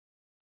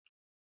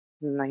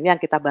 Nah, ini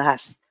yang kita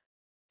bahas.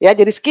 Ya,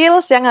 jadi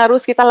skills yang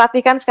harus kita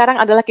latihkan sekarang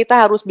adalah kita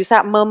harus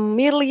bisa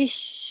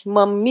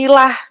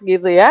memilah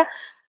gitu ya,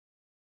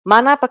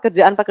 mana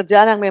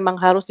pekerjaan-pekerjaan yang memang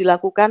harus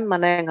dilakukan,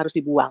 mana yang harus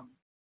dibuang.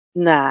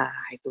 Nah,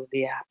 itu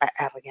dia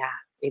PR-nya.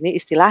 Ini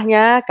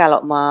istilahnya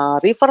kalau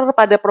me-refer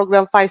pada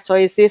program Five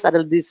Choices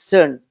adalah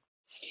discern.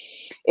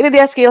 Ini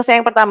dia skills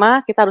yang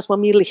pertama, kita harus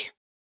memilih.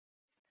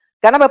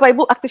 Karena Bapak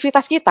Ibu,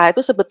 aktivitas kita itu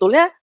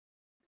sebetulnya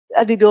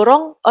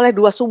didorong oleh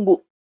dua sumbu.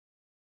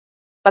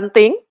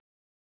 Penting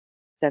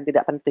dan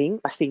tidak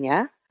penting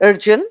pastinya,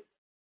 urgent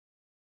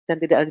dan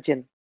tidak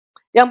urgent.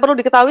 Yang perlu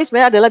diketahui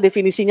sebenarnya adalah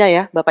definisinya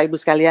ya, Bapak Ibu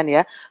sekalian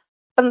ya.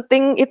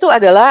 Penting itu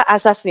adalah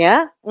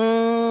asasnya,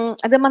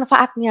 ada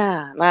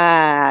manfaatnya.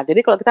 Nah,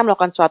 jadi kalau kita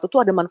melakukan sesuatu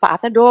tuh ada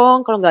manfaatnya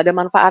dong, kalau nggak ada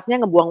manfaatnya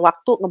ngebuang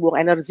waktu, ngebuang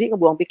energi,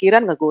 ngebuang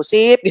pikiran,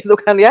 ngegosip gitu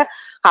kan ya,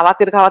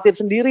 khawatir-khawatir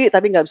sendiri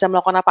tapi nggak bisa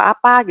melakukan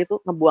apa-apa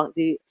gitu, ngebuang,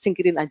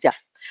 disingkirin aja.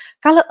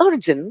 Kalau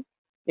urgent,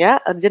 ya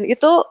urgent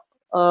itu,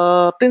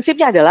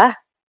 prinsipnya adalah,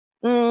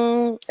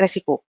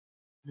 resiko.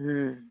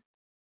 Mmm,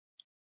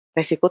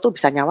 resiko tuh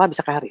bisa nyawa,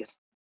 bisa karir.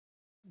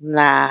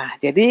 Nah,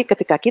 jadi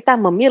ketika kita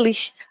memilih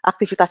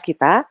aktivitas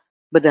kita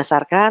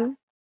berdasarkan,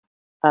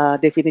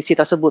 definisi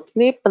tersebut,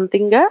 ini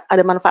penting nggak,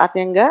 ada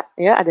manfaatnya nggak,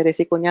 ya, ada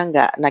resikonya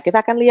nggak. Nah,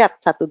 kita akan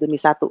lihat satu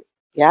demi satu,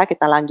 ya,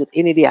 kita lanjut,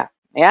 ini dia,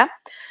 ya.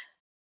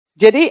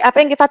 Jadi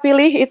apa yang kita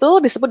pilih itu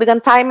disebut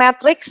dengan time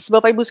matrix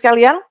Bapak Ibu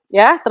sekalian,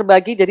 ya,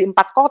 terbagi jadi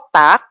 4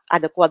 kotak,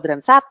 ada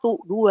kuadran 1,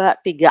 2,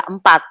 3,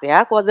 4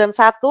 ya. Kuadran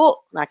 1,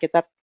 nah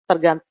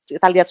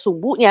kita lihat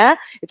sumbunya,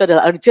 itu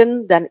adalah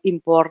urgent dan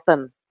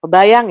important.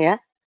 Kebayang ya?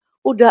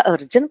 Udah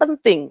urgent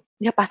penting,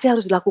 ya pasti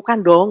harus dilakukan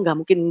dong, nggak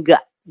mungkin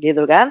enggak,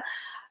 gitu kan.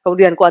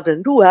 Kemudian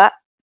kuadran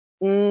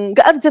 2,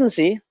 nggak urgent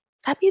sih,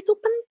 tapi itu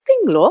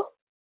penting loh,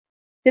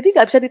 jadi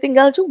nggak bisa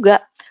ditinggal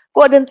juga.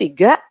 Kuadran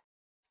 3,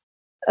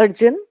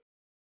 urgent,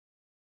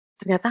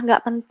 ternyata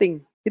nggak penting,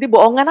 jadi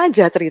bohongan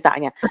aja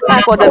ceritanya. Nah,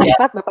 kuadran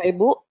 4 Bapak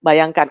Ibu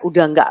bayangkan,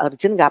 udah nggak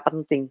urgent, nggak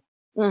penting.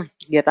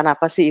 Kegiatan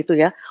apa sih itu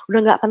ya?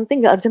 Udah nggak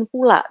penting, nggak urgent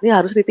pula, ini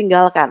harus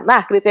ditinggalkan.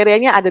 Nah,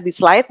 kriterianya ada di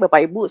slide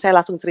Bapak Ibu,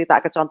 saya langsung cerita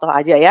ke contoh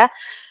aja ya.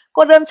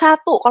 Kuadran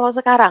 1 kalau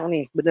sekarang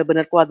nih,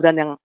 benar-benar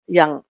kuadran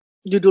yang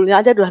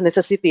judulnya aja adalah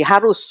necessity,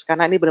 harus,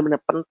 karena ini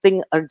benar-benar penting,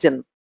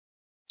 urgent.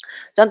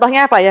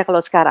 Contohnya apa ya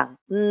kalau sekarang?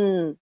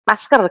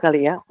 Masker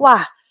kali ya.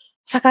 Wah,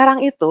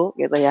 sekarang itu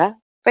gitu ya,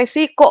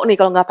 resiko nih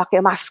kalau nggak pakai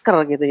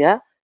masker gitu ya.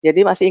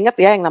 Jadi masih ingat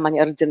ya yang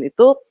namanya urgent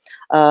itu,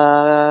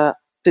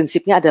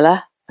 prinsipnya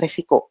adalah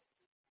resiko,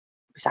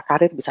 bisa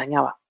karir, bisa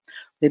nyawa.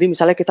 Jadi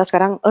misalnya kita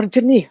sekarang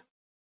urgent nih,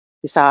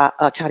 bisa,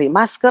 cari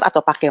masker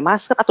atau pakai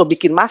masker atau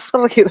bikin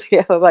masker gitu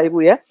ya Bapak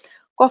Ibu ya.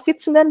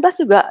 COVID-19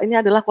 juga ini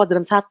adalah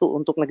kuadran 1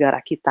 untuk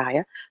negara kita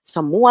ya.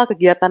 Semua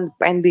kegiatan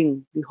pending,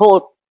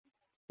 di-hold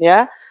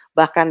ya,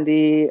 bahkan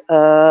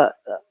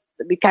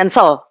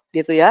di-cancel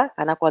gitu ya,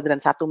 karena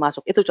kuadran 1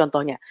 masuk, itu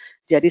contohnya.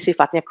 Jadi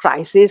sifatnya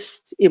crisis,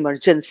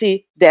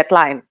 emergency,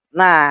 deadline.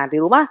 Nah, di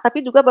rumah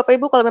tapi juga Bapak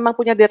Ibu kalau memang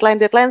punya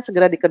deadline-deadline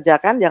segera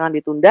dikerjakan, jangan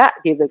ditunda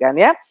gitu kan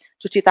ya.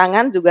 Cuci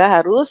tangan juga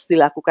harus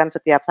dilakukan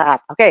setiap saat.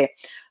 Oke,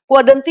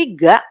 kuadran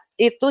 3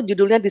 itu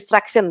judulnya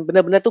distraction,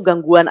 benar-benar tuh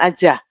gangguan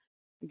aja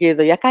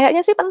gitu ya.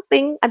 Kayaknya sih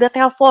penting, ada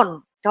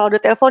telepon, kalau ada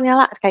telepon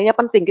nyala kayaknya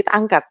penting, kita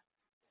angkat.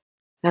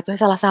 Nggak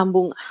salah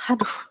sambung,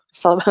 aduh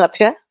kesel banget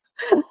ya.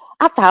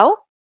 Atau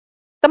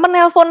temen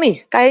nelpon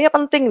nih, kayaknya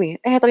penting nih,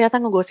 ternyata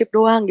ngegosip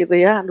doang gitu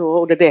ya,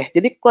 aduh udah deh.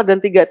 Jadi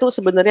kuadran 3 itu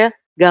sebenarnya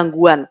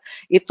gangguan.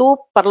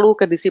 Itu perlu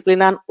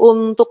kedisiplinan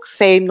untuk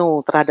say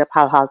no terhadap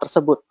hal-hal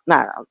tersebut.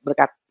 Nah,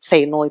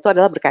 say no itu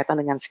adalah berkaitan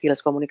dengan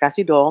skills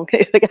komunikasi dong,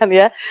 gitu kan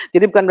ya.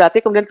 Jadi bukan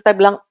berarti kemudian kita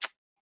bilang,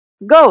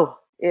 "Go!"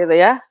 gitu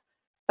ya,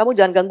 "Kamu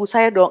jangan ganggu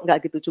saya dong,"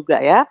 nggak gitu juga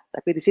ya.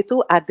 Tapi di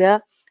situ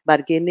ada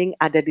bargaining,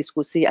 ada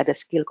diskusi, ada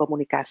skill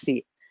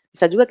komunikasi.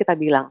 Bisa juga kita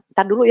bilang,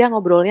 "Entar dulu ya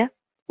ngobrolnya,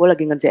 gue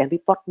lagi ngerjain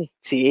report nih."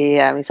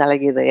 Cia, misalnya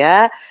gitu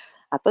ya.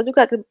 Atau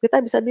juga kita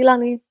bisa bilang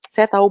nih,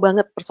 "Saya tahu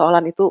banget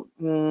persoalan itu,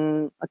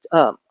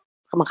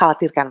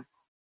 mengkhawatirkan.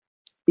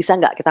 Bisa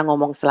nggak kita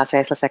ngomong setelah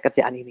saya selesai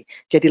kerjaan ini?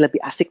 Jadi lebih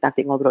asik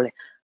nanti ngobrolnya."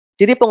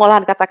 Jadi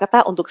pengolahan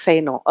kata-kata untuk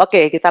say no.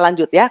 Oke, kita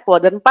lanjut ya.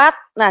 Kuadran 4,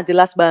 nah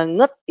jelas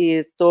banget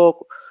itu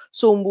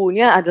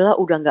sumbunya adalah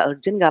udah nggak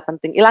urgent, nggak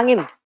penting,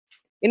 ilangin.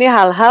 Ini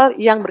hal-hal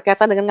yang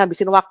berkaitan dengan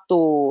ngabisin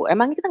waktu.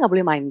 Emangnya kita nggak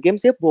boleh main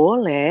games ya?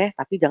 Boleh,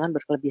 tapi jangan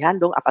berkelebihan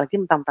dong, apalagi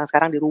mentang-mentang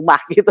sekarang di rumah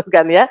gitu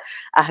kan ya.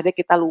 Akhirnya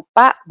kita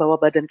lupa bahwa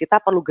badan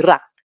kita perlu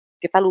gerak.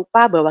 Kita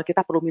lupa bahwa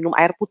kita perlu minum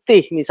air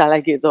putih misalnya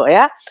gitu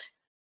ya.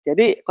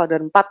 Jadi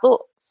kuadran 4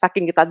 tuh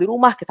saking kita di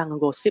rumah, kita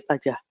ngegosip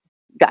aja,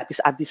 nggak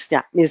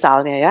habis-habisnya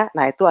misalnya ya.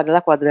 Nah itu adalah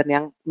kuadran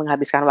yang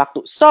menghabiskan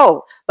waktu.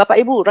 So, Bapak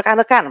Ibu,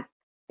 rekan-rekan,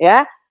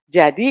 ya,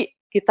 jadi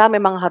kita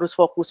memang harus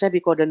fokusnya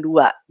di kuadran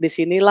 2. Di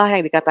sinilah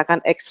yang dikatakan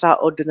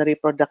extraordinary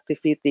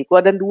productivity.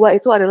 Kuadran 2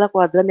 itu adalah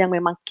kuadran yang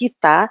memang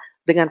kita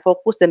dengan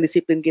fokus dan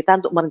disiplin kita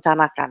untuk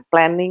merencanakan,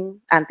 planning,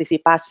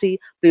 antisipasi,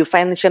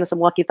 prevention,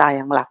 semua kita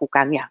yang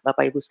melakukannya,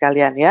 Bapak Ibu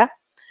sekalian ya.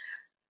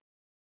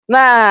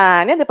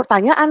 Nah, ini ada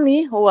pertanyaan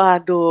nih.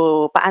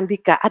 Waduh, Pak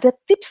Andika, ada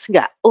tips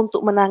nggak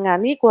untuk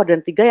menangani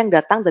kuadran 3 yang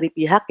datang dari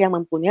pihak yang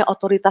mempunyai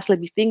otoritas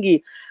lebih tinggi?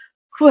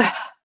 Wah,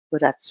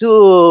 berat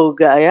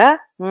juga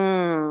ya.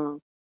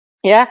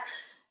 Ya,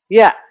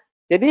 ya.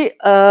 Jadi,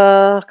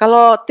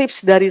 kalau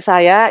tips dari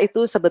saya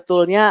itu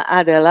sebetulnya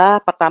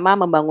adalah pertama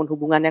membangun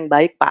hubungan yang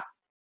baik, Pak.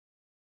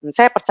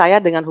 Saya percaya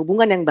dengan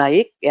hubungan yang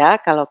baik ya,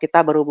 kalau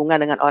kita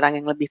berhubungan dengan orang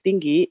yang lebih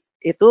tinggi,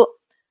 itu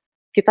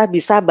kita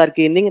bisa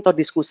bargaining atau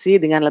diskusi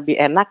dengan lebih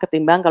enak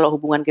ketimbang kalau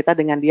hubungan kita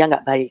dengan dia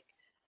nggak baik.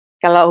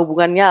 Kalau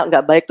hubungannya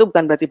nggak baik tuh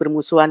bukan berarti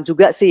bermusuhan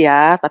juga sih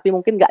ya, tapi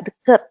mungkin nggak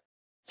deket.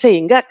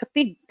 Sehingga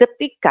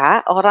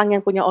ketika orang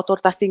yang punya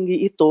otoritas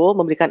tinggi itu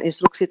memberikan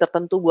instruksi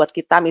tertentu buat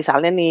kita,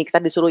 misalnya nih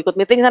kita disuruh ikut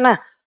meeting sana,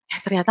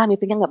 ternyata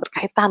meetingnya nggak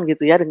berkaitan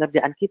gitu ya dengan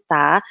kerjaan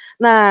kita.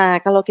 Nah,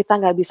 kalau kita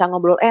nggak bisa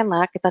ngobrol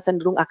enak, kita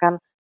cenderung akan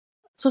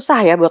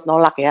susah ya buat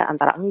nolak ya,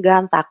 antara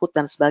enggan, takut,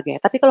 dan sebagainya.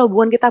 Tapi kalau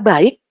hubungan kita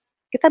baik,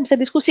 kita bisa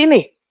diskusi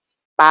nih,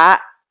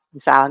 "Pak,"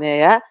 misalnya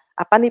ya,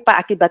 "apa nih Pak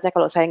akibatnya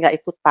kalau saya nggak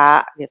ikut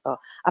Pak?" Gitu.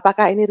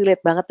 "Apakah ini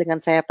relate banget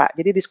dengan saya Pak?"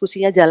 Jadi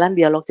diskusinya jalan,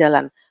 dialog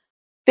jalan.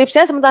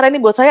 Tipsnya sementara ini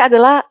buat saya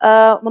adalah,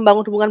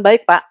 membangun hubungan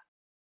baik Pak,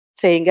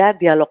 sehingga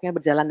dialognya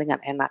berjalan dengan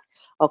enak.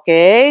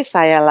 Oke,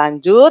 saya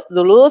lanjut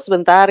dulu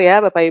sebentar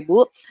ya Bapak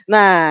Ibu.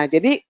 Nah,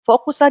 jadi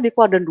fokuslah di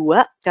kuadran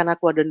 2, karena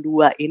kuadran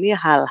 2 ini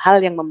hal-hal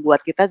yang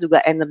membuat kita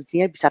juga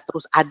energinya bisa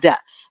terus ada.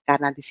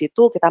 Karena di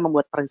situ kita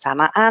membuat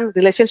perencanaan,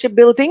 relationship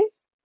building.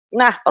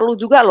 Nah, perlu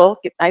juga loh,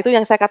 nah itu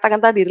yang saya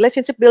katakan tadi,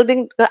 relationship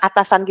building ke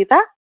atasan kita,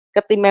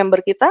 ke tim member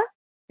kita,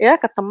 ya,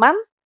 ke teman,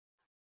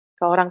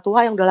 ke orang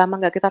tua yang udah lama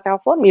nggak kita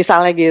telepon,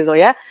 misalnya gitu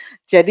ya.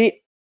 Jadi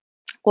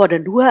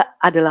kuadran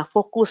 2 adalah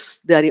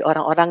fokus dari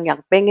orang-orang yang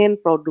pengen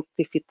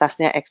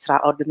produktivitasnya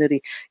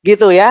extraordinary,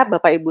 gitu ya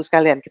Bapak Ibu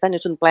sekalian, kita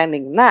nyusun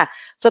planning. Nah,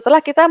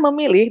 setelah kita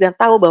memilih dan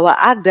tahu bahwa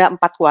ada 4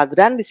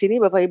 kuadran di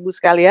sini Bapak Ibu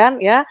sekalian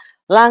ya,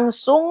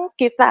 langsung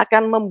kita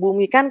akan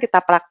membumikan,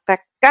 kita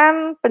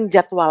praktekkan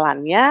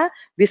penjadwalannya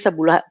di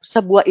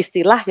sebuah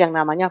istilah yang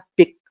namanya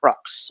big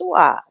rocks.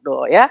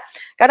 Waduh ya,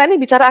 karena ini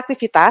bicara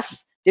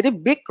aktivitas, jadi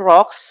big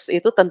rocks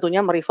itu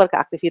tentunya merefer ke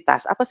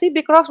aktivitas. Apa sih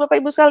big rocks Bapak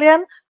Ibu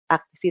sekalian?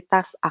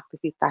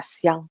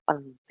 Aktivitas-aktivitas yang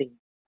penting,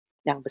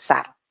 yang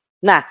besar.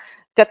 Nah,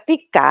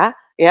 ketika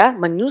ya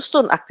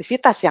menyusun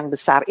aktivitas yang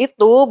besar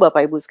itu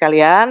Bapak Ibu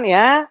sekalian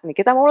ya, ini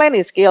kita mulai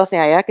nih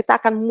skills-nya ya,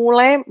 kita akan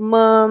mulai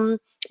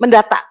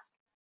mendata,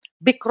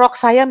 big rock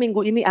saya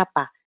minggu ini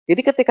apa. Jadi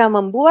ketika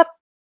membuat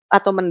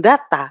atau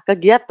mendata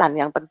kegiatan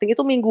yang penting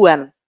itu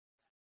mingguan,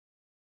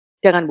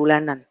 jangan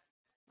bulanan,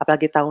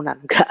 apalagi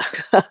tahunan, enggak.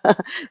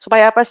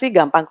 Supaya apa sih?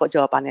 Gampang kok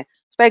jawabannya,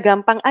 supaya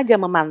gampang aja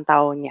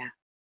memantaunya.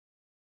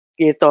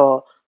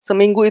 Gitu.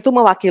 Seminggu itu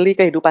mewakili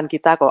kehidupan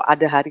kita kok,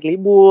 ada hari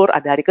libur,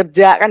 ada hari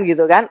kerja kan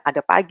gitu kan,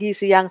 ada pagi,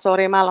 siang,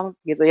 sore, malam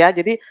gitu ya.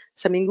 Jadi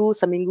seminggu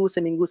seminggu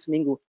seminggu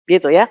seminggu,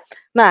 gitu ya.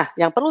 Nah,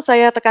 yang perlu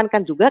saya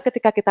tekankan juga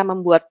ketika kita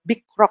membuat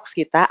big rocks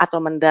kita atau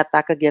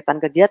mendata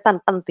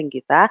kegiatan-kegiatan penting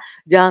kita,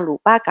 jangan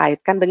lupa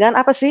kaitkan dengan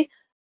apa sih?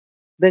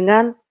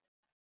 Dengan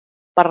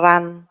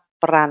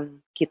peran-peran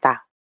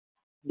kita,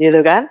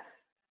 gitu kan.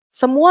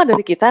 Semua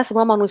dari kita,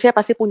 semua manusia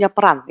pasti punya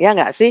peran, ya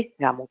nggak sih?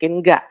 Nggak mungkin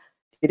nggak.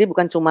 Jadi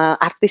bukan cuma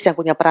artis yang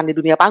punya peran di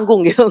dunia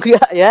panggung gitu,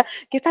 enggak ya.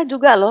 Kita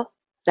juga loh.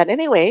 Dan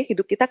anyway,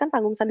 hidup kita kan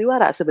panggung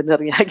sandiwara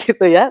sebenarnya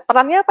gitu ya.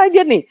 Perannya apa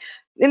aja nih?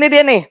 Ini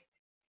dia nih,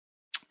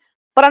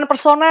 peran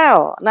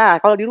personal.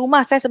 Nah, kalau di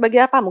rumah saya sebagai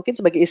apa? Mungkin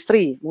sebagai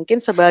istri,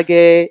 mungkin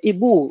sebagai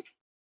ibu,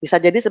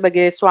 bisa jadi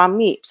sebagai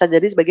suami, bisa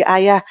jadi sebagai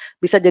ayah,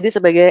 bisa jadi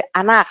sebagai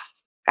anak,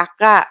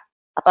 kakak,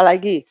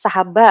 apalagi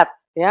sahabat,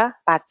 ya,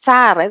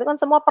 pacar. Nah, itu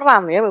kan semua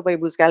peran ya Bapak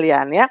Ibu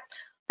sekalian ya.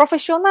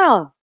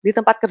 Profesional di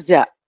tempat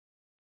kerja.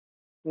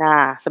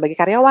 Nah, sebagai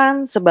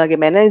karyawan, sebagai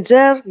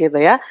manajer gitu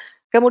ya.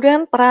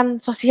 Kemudian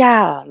peran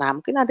sosial. Nah,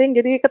 mungkin ada yang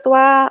jadi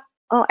ketua,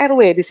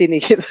 RW di sini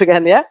gitu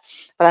kan ya,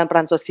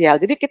 peran-peran sosial.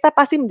 Jadi kita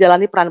pasti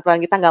menjalani peran-peran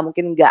kita nggak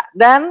mungkin enggak,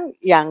 dan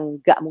yang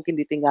nggak mungkin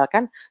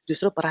ditinggalkan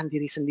justru peran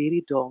diri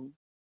sendiri dong.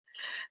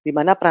 Di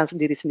mana peran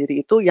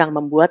sendiri-sendiri itu yang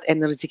membuat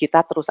energi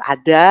kita terus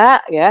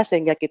ada ya,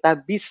 sehingga kita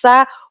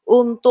bisa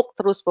untuk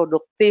terus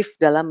produktif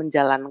dalam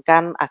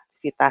menjalankan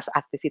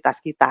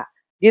aktivitas-aktivitas kita.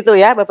 Gitu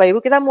ya Bapak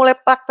Ibu, kita mulai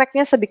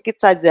prakteknya sedikit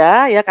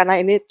saja ya, karena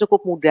ini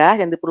cukup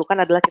mudah, yang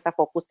diperlukan adalah kita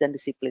fokus dan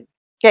disiplin.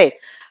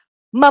 Oke,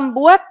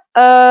 membuat,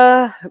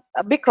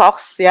 big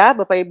rocks ya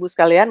Bapak Ibu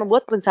sekalian,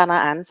 membuat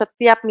perencanaan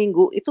setiap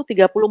minggu itu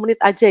 30 menit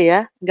aja ya,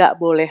 nggak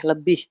boleh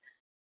lebih.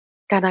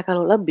 Karena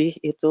kalau lebih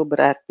itu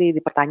berarti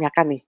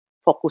dipertanyakan nih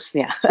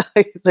fokusnya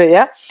gitu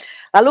ya.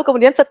 Lalu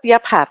kemudian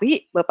setiap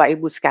hari Bapak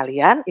Ibu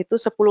sekalian itu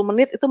 10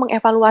 menit itu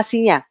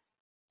mengevaluasinya.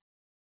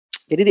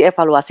 Jadi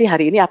dievaluasi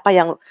hari ini apa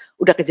yang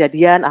udah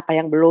kejadian, apa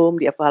yang belum,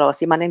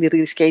 dievaluasi mana yang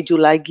di-reschedule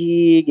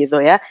lagi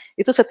gitu ya.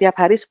 Itu setiap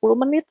hari 10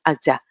 menit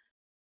aja.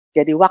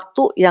 Jadi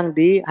waktu yang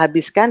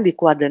dihabiskan di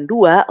kuadran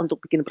 2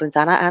 untuk bikin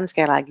perencanaan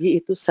sekali lagi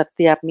itu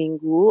setiap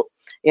minggu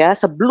ya,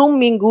 sebelum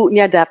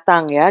minggunya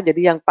datang ya.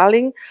 Jadi yang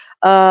paling,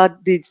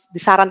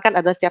 disarankan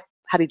adalah setiap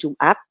hari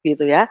Jumat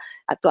gitu ya,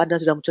 atau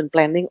Anda sudah menyusun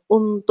planning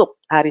untuk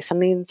hari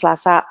Senin,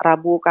 Selasa,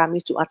 Rabu,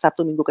 Kamis, Jumat,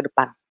 Sabtu, Minggu ke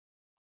depan.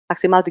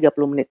 Maksimal 30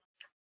 menit.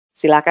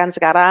 Silakan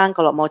sekarang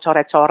kalau mau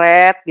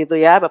coret-coret gitu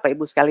ya Bapak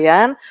Ibu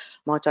sekalian,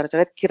 mau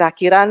coret-coret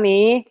kira-kira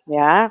nih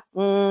ya,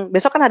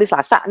 besok kan hari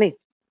Selasa nih,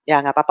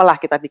 ya nggak apa-apalah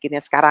kita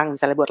bikinnya sekarang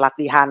misalnya buat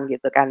latihan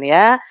gitu kan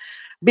ya.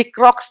 Big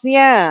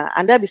rocks-nya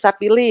Anda bisa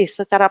pilih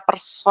secara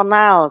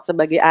personal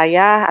sebagai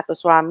ayah atau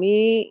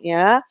suami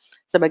ya,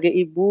 sebagai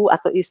ibu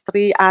atau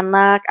istri,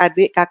 anak,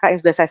 adik, kakak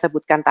yang sudah saya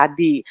sebutkan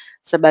tadi,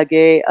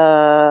 sebagai,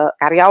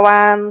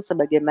 karyawan,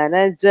 sebagai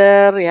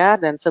manajer ya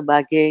dan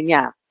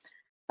sebagainya.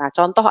 Nah,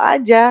 contoh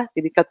aja,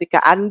 jadi ketika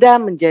Anda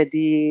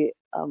menjadi,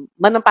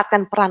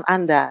 menempatkan peran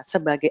Anda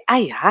sebagai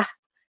ayah,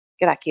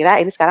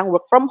 kira-kira ini sekarang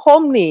work from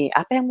home nih,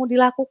 apa yang mau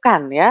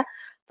dilakukan ya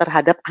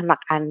terhadap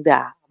anak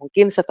Anda?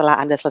 Mungkin setelah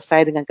Anda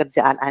selesai dengan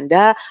kerjaan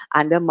Anda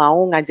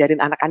mau ngajarin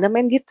anak Anda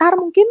main gitar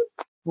mungkin?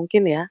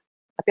 Mungkin ya,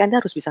 tapi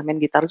Anda harus bisa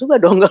main gitar juga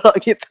dong kalau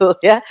gitu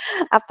ya.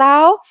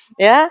 Atau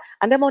ya,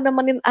 Anda mau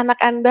nemenin anak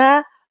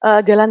Anda,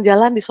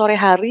 jalan-jalan di sore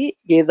hari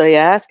gitu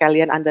ya,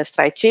 sekalian Anda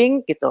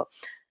stretching gitu.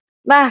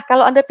 Nah,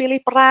 kalau Anda pilih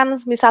peran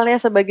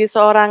misalnya sebagai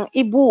seorang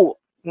ibu,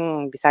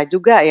 bisa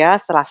juga ya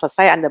setelah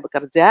selesai Anda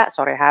bekerja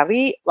sore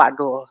hari,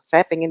 waduh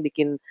saya pengen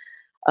bikin,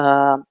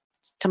 eee,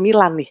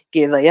 cemilan nih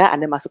gitu ya,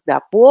 Anda masuk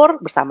dapur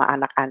bersama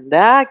anak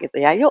Anda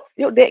gitu ya, "Yuk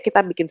yuk Dek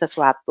kita bikin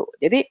sesuatu."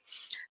 Jadi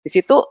di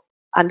situ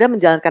Anda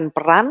menjalankan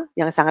peran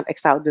yang sangat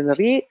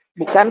extraordinary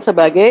bukan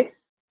sebagai,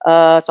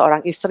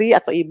 seorang istri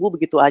atau ibu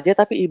begitu aja,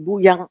 tapi ibu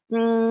yang,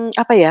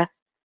 apa ya,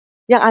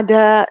 yang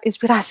ada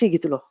inspirasi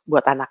gitu loh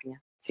buat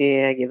anaknya,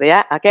 cie gitu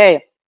ya,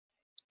 oke.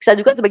 Bisa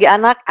juga sebagai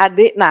anak,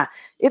 adik, nah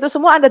itu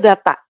semua Anda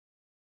data.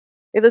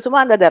 Itu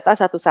semua Anda data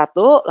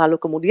satu-satu,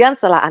 lalu kemudian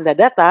setelah Anda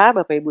data,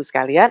 Bapak Ibu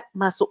sekalian,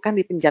 masukkan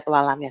di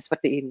penjadwalannya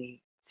seperti ini.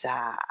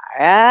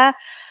 Ya,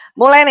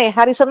 mulai nih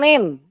hari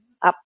Senin,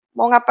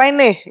 mau ngapain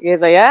nih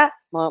gitu ya,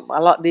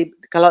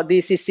 kalau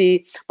di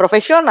sisi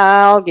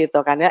profesional gitu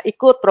kan ya,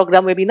 ikut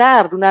program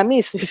webinar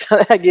Dunamis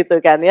misalnya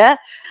gitu kan ya.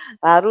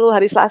 Lalu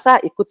hari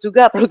Selasa ikut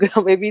juga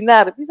program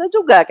webinar, bisa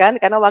juga kan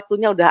karena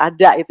waktunya udah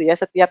ada itu ya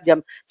setiap jam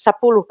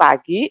 10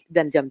 pagi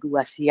dan jam 2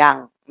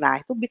 siang.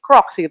 Nah itu Big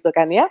Rocks gitu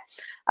kan ya.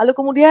 Lalu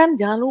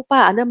kemudian jangan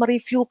lupa Anda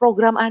mereview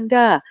program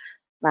Anda.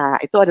 Nah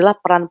itu adalah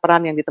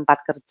peran-peran yang di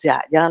tempat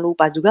kerja. Jangan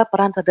lupa juga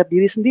peran terhadap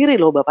diri sendiri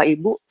loh Bapak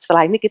Ibu.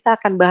 Setelah ini kita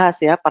akan bahas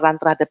ya peran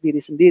terhadap diri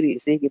sendiri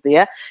sih gitu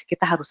ya.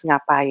 Kita harus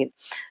ngapain.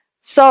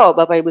 So,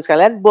 Bapak Ibu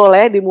sekalian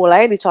boleh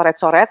dimulai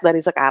dicoret-coret dari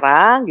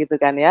sekarang gitu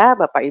kan ya,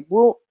 Bapak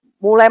Ibu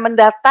mulai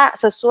mendata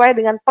sesuai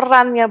dengan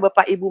perannya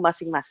Bapak Ibu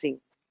masing-masing.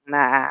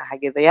 Nah,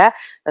 gitu ya,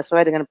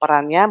 sesuai dengan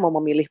perannya, mau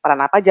memilih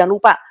peran apa, jangan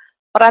lupa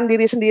peran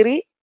diri sendiri,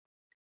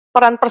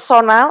 peran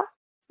personal,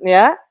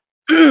 ya.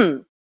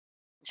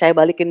 Saya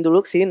balikin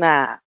dulu sih.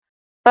 Nah,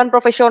 peran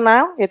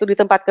profesional yaitu di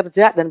tempat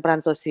kerja dan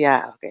peran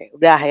sosial. Oke,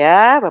 udah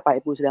ya,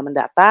 Bapak Ibu sudah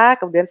mendata,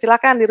 kemudian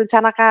silakan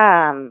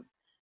direncanakan.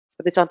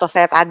 Seperti contoh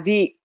saya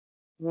tadi.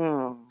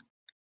 Hmm,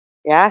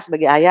 ya,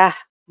 sebagai ayah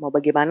mau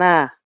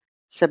bagaimana,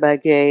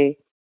 sebagai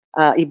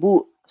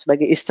ibu,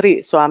 sebagai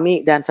istri,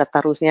 suami dan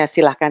seterusnya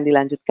silahkan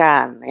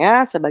dilanjutkan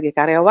ya, sebagai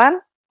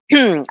karyawan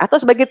atau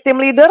sebagai tim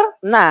leader.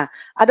 Nah,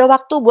 ada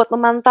waktu buat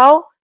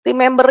memantau tim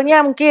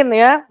membernya mungkin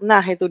ya.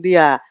 Nah, itu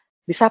dia.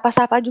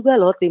 Disapa-sapa juga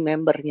loh tim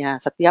membernya.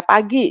 Setiap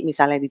pagi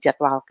misalnya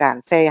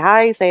dijadwalkan. Say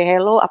hi, say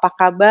hello, apa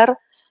kabar?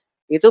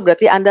 Itu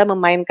berarti Anda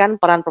memainkan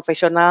peran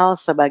profesional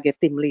sebagai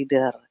tim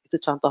leader. Itu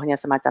contohnya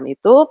semacam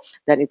itu,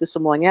 dan itu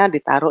semuanya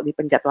ditaruh di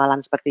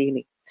penjadwalan seperti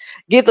ini.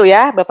 Gitu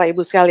ya, Bapak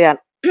Ibu sekalian.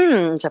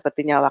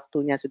 Sepertinya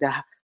waktunya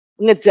sudah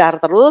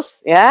ngejar terus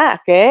ya,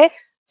 oke.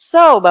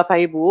 So, Bapak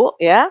Ibu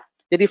ya,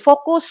 jadi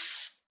fokus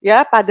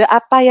ya pada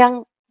apa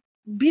yang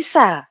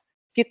bisa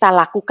kita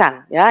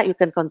lakukan ya, you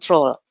can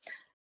control.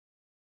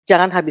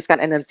 Jangan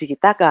habiskan energi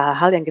kita ke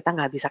hal-hal yang kita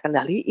nggak bisa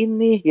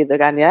kendaliin nih, gitu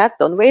kan ya.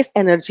 Don't waste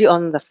energy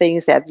on the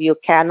things that you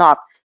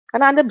cannot.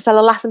 Karena Anda bisa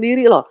lelah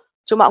sendiri loh.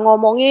 Cuma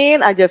ngomongin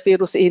aja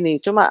virus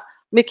ini, cuma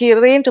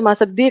mikirin, cuma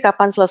sedih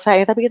kapan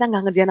selesai, tapi kita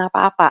nggak ngerjain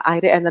apa-apa.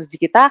 Akhirnya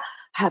energi kita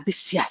habis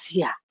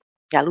sia-sia.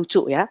 Nggak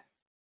lucu ya.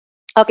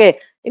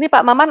 Oke, ini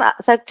Pak Maman,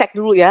 saya cek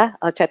dulu ya,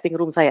 chatting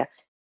room saya.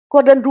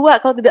 Kuadran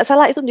 2 kalau tidak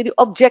salah itu menjadi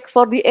objek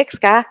for the X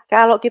kah?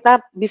 Kalau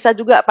kita bisa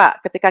juga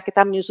Pak, ketika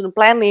kita menyusun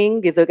planning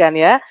gitu kan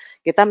ya,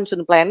 kita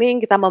menyusun planning,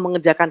 kita mau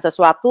mengerjakan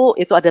sesuatu,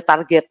 itu ada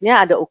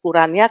targetnya, ada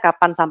ukurannya,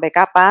 kapan sampai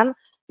kapan,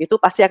 itu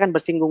pasti akan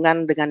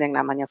bersinggungan dengan yang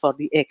namanya for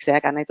the X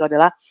ya, karena itu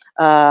adalah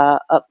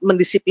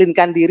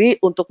mendisiplinkan diri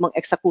untuk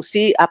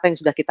mengeksekusi apa yang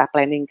sudah kita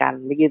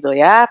planningkan, begitu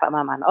ya Pak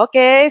Maman.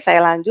 Oke,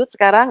 saya lanjut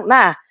sekarang.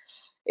 Nah,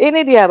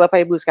 ini dia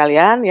Bapak Ibu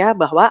sekalian ya,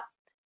 bahwa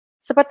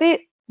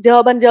seperti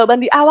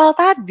jawaban-jawaban di awal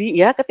tadi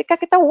ya, ketika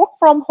kita work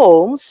from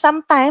home,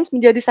 sometimes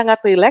menjadi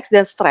sangat rileks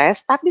dan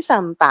stres, tapi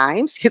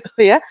sometimes gitu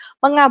ya,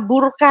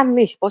 mengaburkan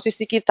nih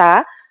posisi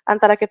kita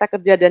antara kita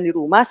kerja dan di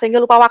rumah sehingga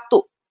lupa waktu.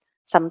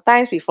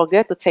 Sometimes we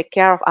forget to take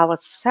care of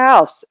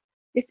ourselves.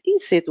 It's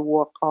easy to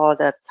work all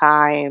the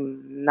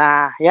time.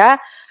 Nah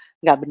ya,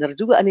 nggak bener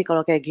juga nih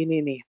kalau kayak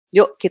gini nih.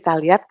 Yuk kita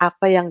lihat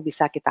apa yang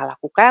bisa kita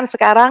lakukan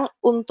sekarang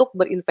untuk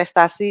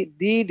berinvestasi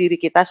di diri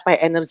kita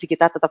supaya energi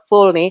kita tetap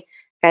full nih.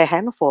 Kayak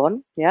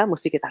handphone ya,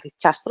 mesti kita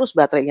recharge terus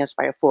baterainya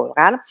supaya full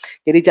kan.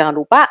 Jadi jangan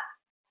lupa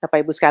Bapak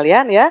Ibu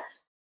sekalian ya,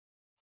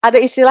 ada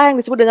istilah yang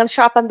disebut dengan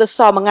sharpen the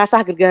saw, mengasah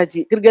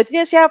gergaji.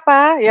 Gergajinya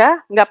siapa ya?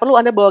 Nggak perlu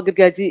Anda bawa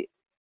gergaji,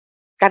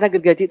 karena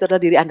gergaji itu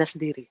adalah diri Anda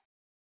sendiri.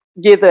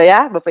 Gitu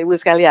ya Bapak Ibu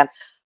sekalian.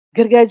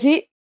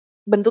 Gergaji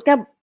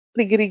bentuknya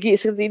rigi-rigi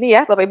seperti ini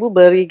ya, Bapak Ibu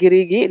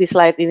berigi-rigi di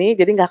slide ini,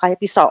 jadi nggak kayak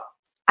pisau.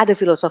 Ada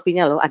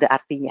filosofinya loh, ada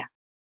artinya.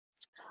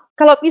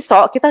 Kalau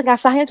pisau kita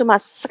ngasahnya cuma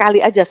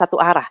sekali aja satu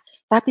arah,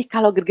 tapi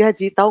kalau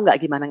gergaji tahu nggak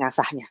gimana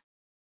ngasahnya?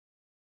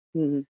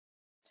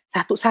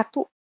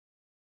 Satu-satu,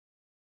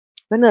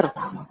 bener,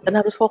 dan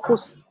harus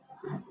fokus.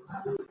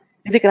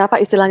 Jadi kenapa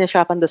istilahnya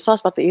sharpen the saw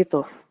seperti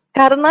itu?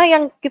 Karena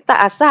yang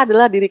kita asah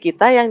adalah diri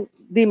kita yang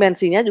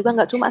dimensinya juga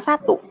nggak cuma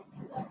satu,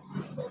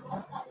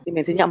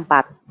 dimensinya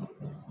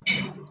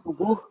 4.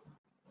 Tubuh,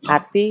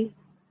 hati,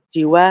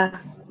 jiwa,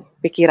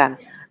 pikiran.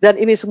 Dan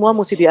ini semua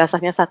mesti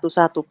diasahnya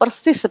satu-satu,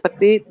 persis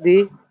seperti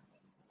di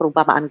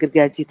perumpamaan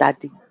gergaji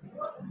tadi.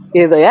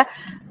 Gitu ya.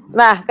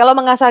 Nah, kalau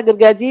mengasah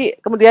gergaji,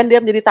 kemudian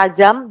dia menjadi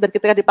tajam, dan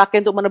ketika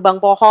dipakai untuk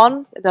menebang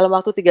pohon, dalam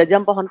waktu 3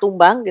 jam pohon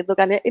tumbang, gitu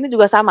kan ya, ini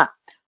juga sama.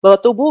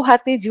 Bahwa tubuh,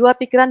 hati, jiwa,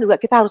 pikiran juga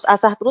kita harus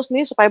asah terus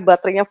nih, supaya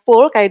baterainya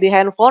full, kayak di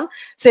handphone,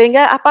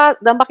 sehingga apa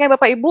dampaknya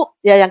Bapak Ibu?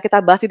 Ya yang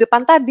kita bahas di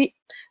depan tadi.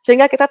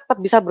 Sehingga kita tetap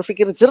bisa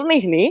berpikir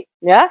jernih nih,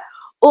 ya,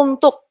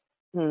 untuk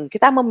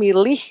kita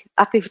memilih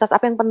aktivitas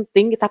apa yang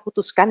penting kita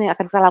putuskan yang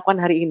akan kita lakukan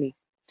hari ini.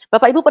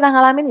 Bapak Ibu pernah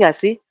ngalamin nggak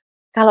sih,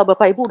 kalau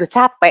Bapak Ibu udah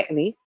capek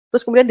nih,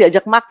 terus kemudian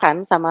diajak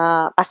makan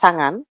sama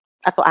pasangan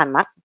atau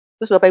anak,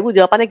 terus Bapak Ibu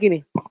jawabannya gini,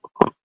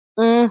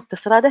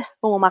 terserah deh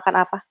mau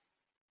makan apa.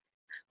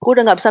 Gue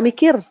udah nggak bisa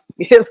mikir,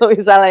 gitu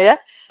misalnya ya,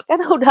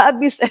 karena udah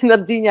habis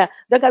energinya,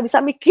 udah nggak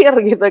bisa mikir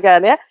gitu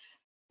kan ya.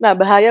 Nah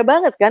bahaya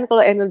banget kan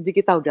kalau energi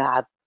kita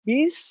udah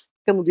habis,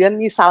 kemudian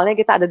misalnya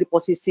kita ada di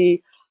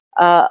posisi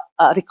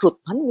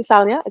rekrutmen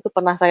misalnya, itu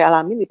pernah saya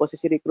alami di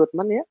posisi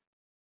rekrutmen ya.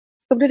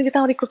 Kemudian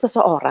kita merekrut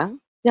seseorang,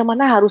 yang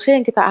mana harusnya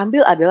yang kita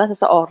ambil adalah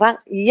seseorang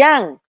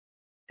yang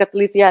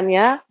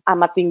ketelitiannya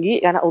amat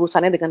tinggi karena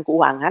urusannya dengan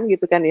keuangan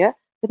gitu kan ya.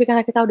 Tapi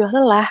karena kita udah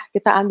lelah,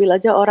 kita ambil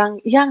aja orang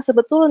yang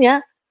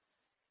sebetulnya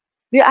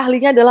dia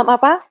ahlinya dalam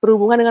apa?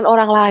 Berhubungan dengan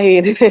orang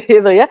lain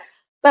gitu ya.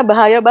 Nah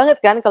bahaya banget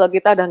kan kalau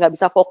kita udah nggak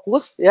bisa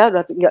fokus ya,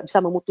 udah nggak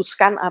bisa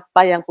memutuskan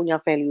apa yang punya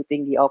value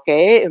tinggi.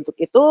 Oke, untuk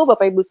itu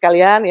Bapak Ibu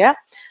sekalian ya,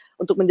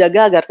 untuk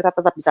menjaga agar kita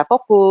tetap bisa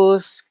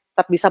fokus,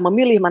 tetap bisa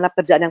memilih mana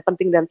pekerjaan yang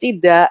penting dan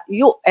tidak,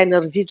 yuk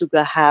energi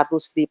juga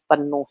harus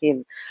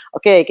dipenuhin.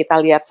 Oke,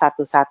 kita lihat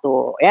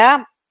satu-satu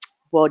ya.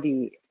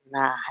 Body.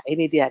 Nah,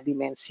 ini dia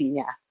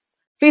dimensinya.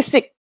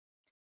 Fisik,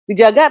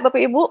 dijaga Bapak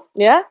Ibu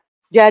ya.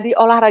 Jadi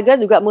olahraga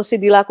juga mesti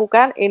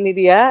dilakukan, ini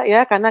dia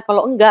ya, karena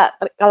kalau enggak,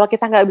 kalau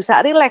kita nggak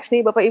bisa rileks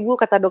nih Bapak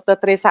Ibu, kata Dokter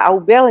Teresa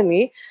Aubel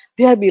ini,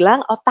 dia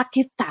bilang otak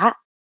kita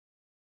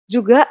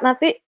juga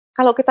nanti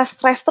kalau kita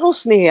stres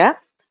terus nih ya,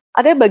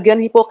 ada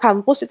bagian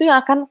hipokampus itu yang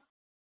akan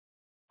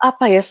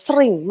apa ya,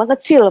 sering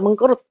mengecil,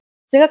 mengkerut,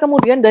 sehingga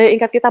kemudian daya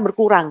ingat kita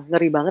berkurang,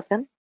 ngeri banget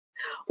kan?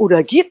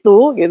 Udah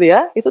gitu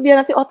ya, itu dia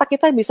nanti otak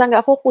kita bisa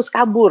nggak fokus,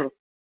 kabur,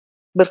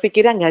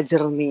 berpikirnya nggak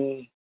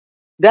jernih.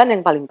 Dan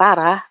yang paling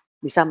parah,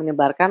 bisa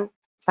menyebarkan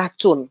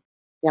racun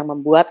yang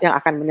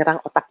akan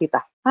menyerang otak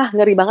kita.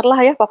 Ngeri banget lah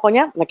ya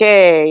pokoknya.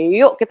 Oke,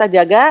 yuk kita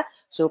jaga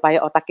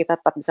supaya otak kita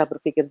tetap bisa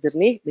berpikir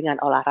jernih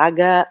dengan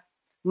olahraga,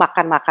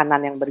 makan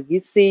makanan yang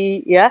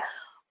bergizi ya.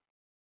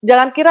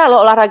 Jangan kira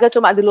loh olahraga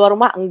cuma di luar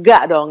rumah,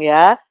 enggak dong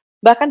ya.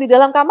 Bahkan di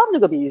dalam kamar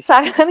juga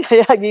bisa kan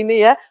kayak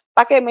gini ya.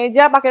 Pakai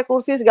meja, pakai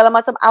kursi, segala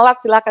macam alat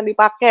silakan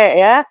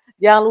dipakai ya.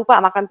 Jangan lupa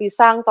makan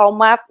pisang,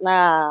 tomat.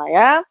 Nah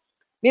ya,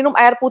 minum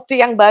air putih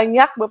yang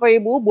banyak Bapak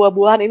Ibu,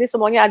 buah-buahan ini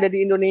semuanya ada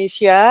di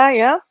Indonesia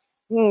ya.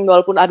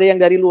 Walaupun ada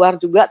yang dari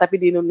luar juga, tapi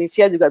di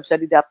Indonesia juga bisa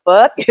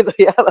didapat gitu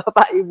ya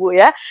Bapak Ibu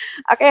ya.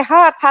 Oke,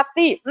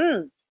 hati.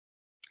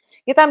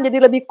 Kita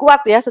menjadi lebih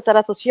kuat ya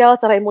secara sosial,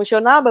 secara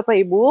emosional Bapak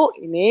Ibu,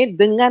 ini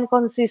dengan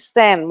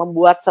konsisten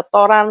membuat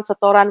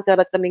setoran-setoran ke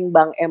rekening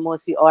bank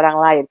emosi orang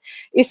lain.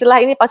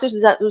 Istilah ini pasti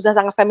sudah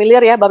sangat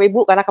familiar ya Bapak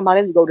Ibu, karena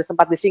kemarin juga udah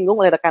sempat disinggung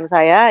oleh rekan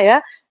saya ya,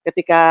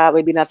 ketika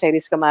webinar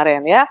series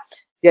kemarin ya.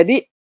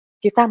 Jadi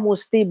kita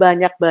mesti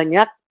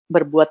banyak-banyak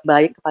berbuat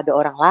baik kepada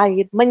orang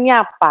lain,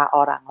 menyapa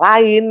orang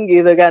lain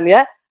gitu kan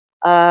ya.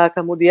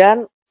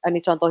 Kemudian ini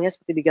contohnya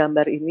seperti di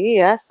gambar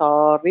ini ya,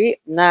 sorry.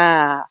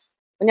 Nah,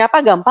 menyapa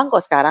gampang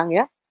kok sekarang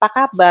ya. Apa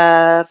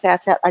kabar?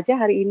 Sehat-sehat aja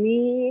hari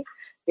ini?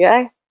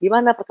 Ya,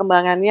 gimana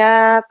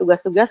perkembangannya?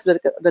 Tugas-tugas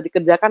sudah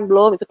dikerjakan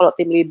belum? Itu kalau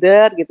tim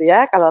leader gitu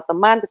ya. Kalau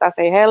teman kita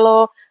say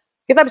hello.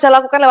 Kita bisa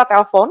lakukan lewat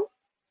telepon,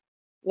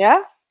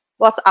 ya,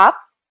 WhatsApp,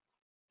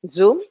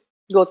 Zoom,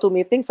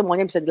 GoToMeeting,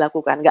 semuanya bisa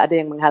dilakukan. Nggak ada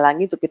yang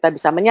menghalangi untuk kita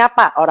bisa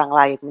menyapa orang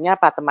lain,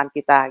 menyapa teman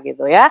kita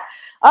gitu ya.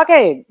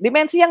 Oke,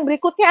 dimensi yang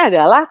berikutnya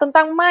adalah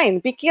tentang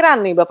mind,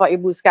 pikiran nih Bapak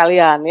Ibu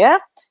sekalian ya.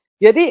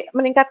 Jadi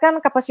meningkatkan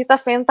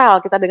kapasitas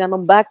mental kita dengan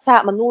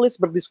membaca, menulis,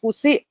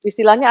 berdiskusi,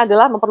 istilahnya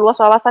adalah memperluas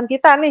wawasan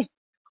kita nih.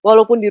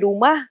 Walaupun di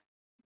rumah,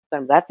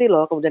 bukan berarti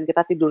loh kemudian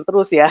kita tidur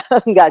terus ya,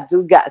 enggak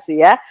juga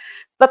sih ya.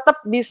 Tetap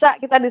bisa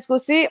kita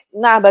diskusi,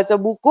 nah baca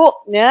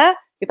buku ya,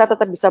 kita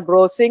tetap bisa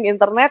browsing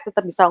internet,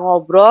 tetap bisa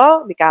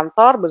ngobrol di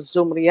kantor,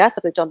 berzoom ria,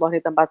 seperti contoh di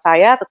tempat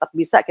saya, tetap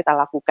bisa kita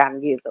lakukan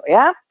gitu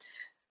ya.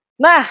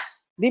 Nah,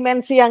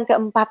 dimensi yang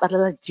keempat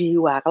adalah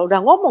jiwa. Kalau udah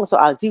ngomong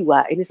soal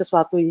jiwa, ini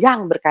sesuatu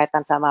yang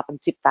berkaitan sama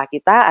pencipta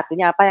kita,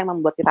 artinya apa yang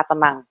membuat kita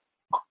tenang.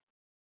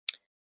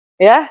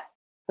 Ya,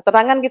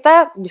 ketenangan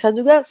kita bisa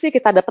juga sih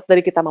kita dapat dari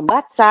kita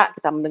membaca,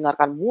 kita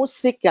mendengarkan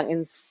musik yang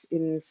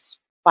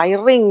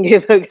inspiring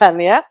gitu kan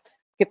ya.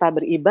 Kita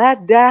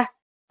beribadah,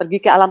 pergi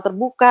ke alam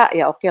terbuka,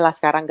 ya oke lah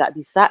sekarang nggak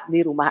bisa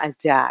di rumah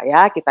aja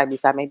ya. Kita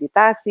bisa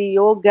meditasi,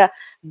 yoga,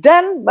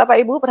 dan Bapak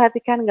Ibu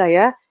perhatikan nggak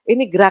ya,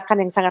 ini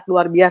gerakan yang sangat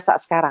luar biasa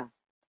sekarang.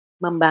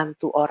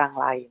 Membantu orang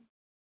lain.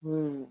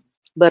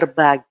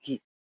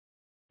 Berbagi.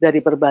 Dari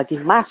berbagi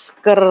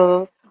masker,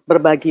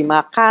 berbagi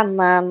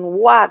makanan,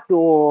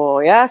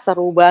 waduh ya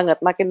seru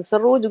banget. Makin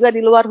seru juga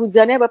di luar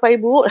hujannya Bapak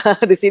Ibu.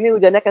 Di sini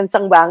hujannya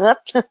kenceng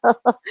banget.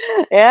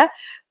 Ya,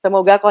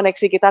 semoga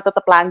koneksi kita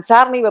tetap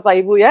lancar nih Bapak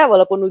Ibu ya,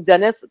 walaupun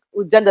hujan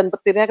dan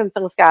petirnya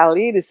kenceng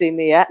sekali di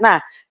sini ya.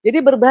 Nah, jadi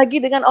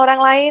berbagi dengan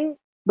orang lain,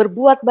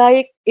 berbuat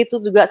baik itu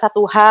juga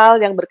satu hal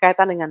yang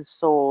berkaitan dengan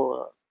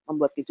soul,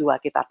 membuat jiwa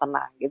kita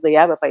tenang gitu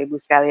ya Bapak Ibu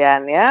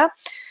sekalian ya.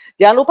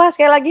 Jangan lupa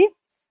sekali lagi,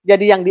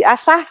 jadi yang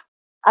diasah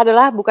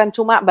adalah bukan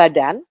cuma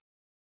badan,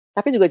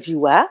 tapi juga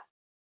jiwa,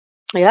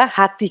 ya,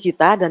 hati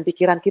kita dan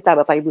pikiran kita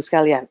Bapak Ibu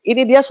sekalian.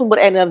 Ini dia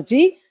sumber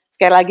energi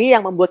sekali lagi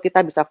yang membuat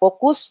kita bisa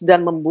fokus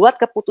dan membuat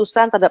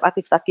keputusan terhadap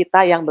aktivitas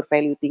kita yang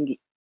bervalue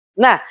tinggi.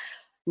 Nah,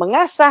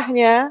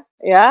 mengasahnya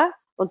ya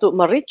untuk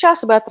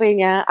merecharge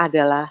baterainya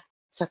adalah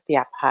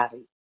setiap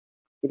hari.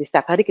 Jadi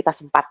setiap hari kita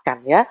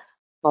sempatkan ya,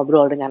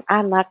 ngobrol dengan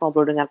anak,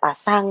 ngobrol dengan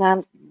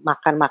pasangan,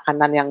 makan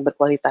makanan yang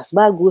berkualitas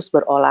bagus,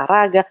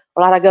 berolahraga,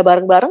 olahraga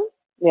bareng-bareng,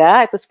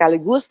 ya itu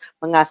sekaligus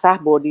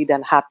mengasah body dan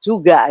heart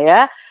juga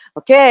ya.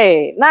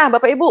 Oke, nah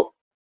Bapak Ibu,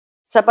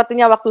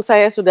 sepertinya waktu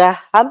saya sudah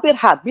hampir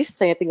habis,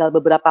 saya tinggal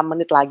beberapa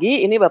menit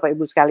lagi, ini Bapak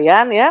Ibu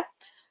sekalian ya.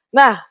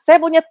 Nah, saya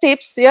punya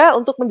tips ya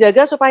untuk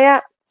menjaga supaya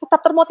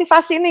tetap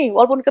termotivasi nih,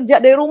 walaupun kerja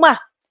dari rumah.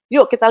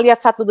 Yuk kita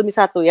lihat satu demi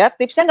satu ya.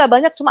 Tipsnya nggak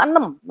banyak, cuma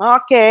 6.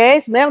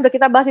 Oke, sebenarnya udah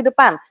kita bahas di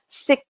depan.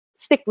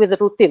 Stick with the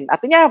routine.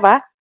 Artinya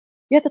apa?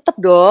 Ya tetap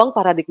dong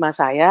paradigma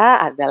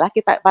kita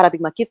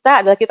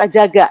adalah kita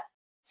jaga.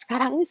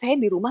 Sekarang ini saya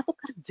di rumah tuh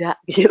kerja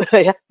gitu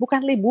ya,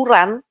 bukan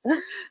liburan.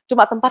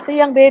 Cuma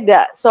tempatnya yang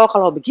beda. So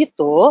kalau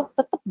begitu,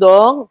 tetap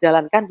dong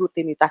jalankan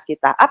rutinitas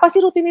kita. Apa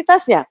sih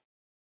rutinitasnya?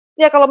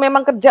 Ya kalau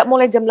memang kerja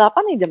mulai jam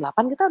 8, ya jam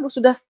 8 kita harus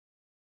sudah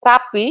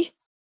rapi,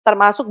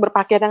 termasuk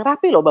berpakaian yang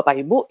rapi loh Bapak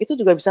Ibu, itu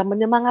juga bisa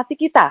menyemangati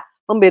kita,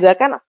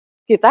 membedakan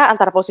kita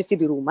antara posisi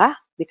di rumah,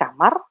 di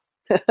kamar,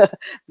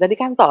 dan di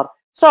kantor.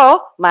 So,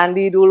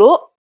 mandi dulu,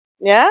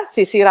 ya,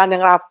 sisiran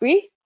yang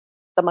rapi,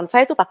 teman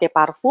saya itu pakai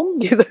parfum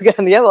gitu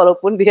kan ya,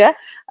 walaupun dia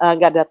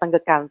nggak datang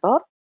ke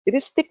kantor. Jadi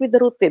stick with the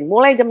routine,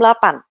 mulai jam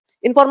 8.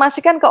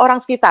 Informasikan ke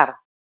orang sekitar,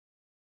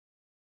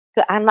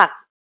 ke anak,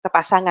 ke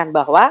pasangan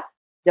bahwa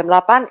jam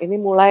 8 ini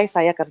mulai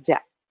saya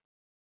kerja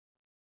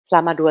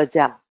selama 2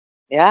 jam.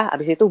 Ya,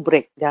 habis itu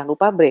break, jangan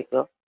lupa break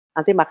loh.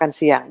 Nanti makan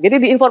siang.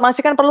 Jadi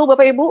diinformasikan perlu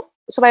Bapak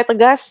Ibu supaya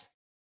tegas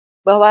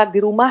bahwa di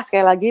rumah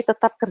sekali lagi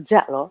tetap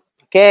kerja loh.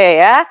 Oke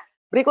ya.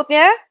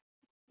 Berikutnya,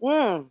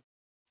 hmm,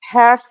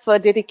 have a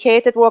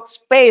dedicated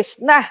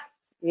workspace. Nah,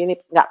 ini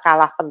nggak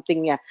kalah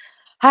pentingnya.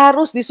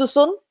 Harus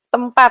disusun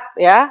tempat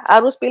ya,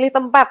 harus pilih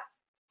tempat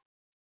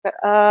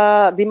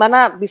di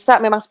mana bisa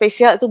memang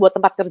spesial itu buat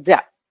tempat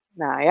kerja.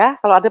 Nah ya,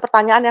 kalau ada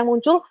pertanyaan yang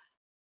muncul,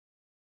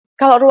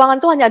 kalau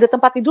ruangan tuh hanya ada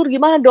tempat tidur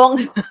gimana dong?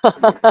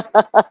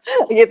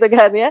 Gitu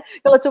kan ya.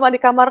 Kalau cuma di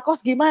kamar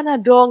kos gimana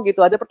dong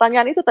gitu. Ada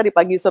pertanyaan itu tadi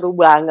pagi seru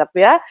banget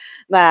ya.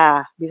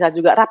 Nah, bisa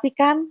juga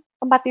rapikan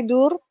tempat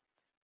tidur,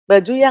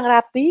 baju yang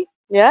rapi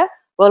ya,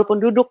 walaupun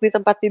duduk di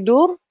tempat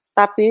tidur,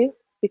 tapi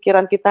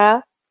pikiran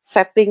kita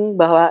setting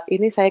bahwa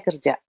ini saya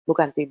kerja,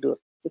 bukan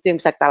tidur. Itu yang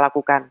bisa kita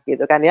lakukan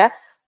gitu kan ya.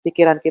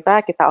 Pikiran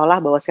kita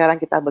olah bahwa sekarang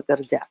kita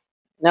bekerja.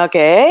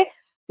 Oke.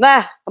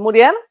 Nah,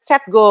 kemudian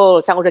set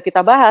goals yang udah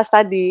kita bahas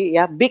tadi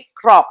ya, big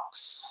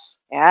rocks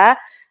ya.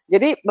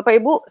 Jadi Bapak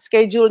Ibu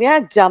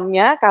schedule-nya,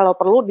 jamnya kalau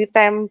perlu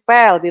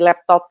ditempel di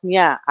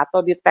laptopnya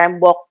atau di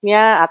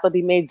temboknya atau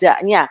di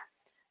mejanya.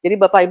 Jadi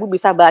Bapak Ibu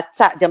bisa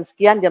baca jam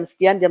sekian, jam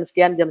sekian, jam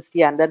sekian, jam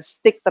sekian dan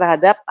stick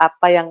terhadap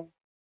apa yang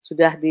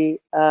sudah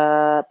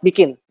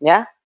dibikin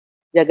ya.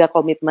 Jaga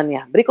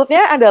komitmennya.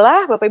 Berikutnya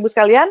adalah Bapak Ibu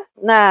sekalian,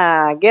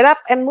 nah get up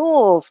and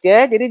move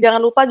ya. Jadi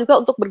jangan lupa juga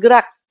untuk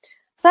bergerak.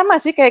 Sama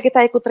sih kayak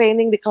kita ikut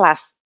training di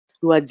kelas.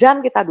 2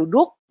 jam kita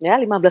duduk, ya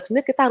 15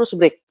 menit kita harus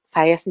break.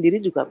 Saya sendiri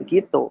juga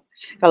begitu.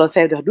 Kalau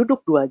saya udah duduk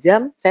 2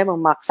 jam, saya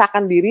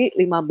memaksakan diri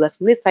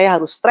 15 menit saya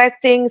harus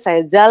stretching,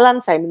 saya jalan,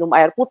 saya minum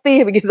air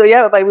putih begitu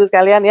ya Bapak Ibu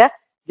sekalian ya.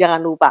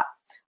 Jangan lupa.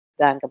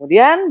 Dan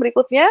kemudian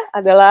berikutnya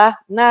adalah,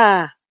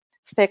 nah,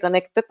 stay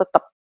connected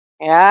tetap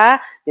ya.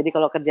 Jadi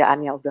kalau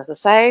kerjaannya udah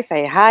selesai,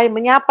 saya hai,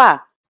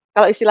 menyapa.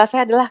 Kalau istilah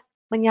saya adalah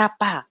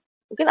menyapa.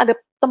 Mungkin ada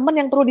teman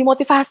yang perlu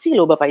dimotivasi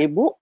loh Bapak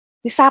Ibu,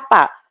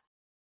 disapa.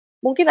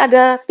 Mungkin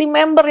ada tim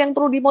member yang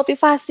perlu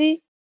dimotivasi,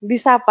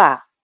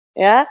 disapa.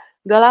 Ya,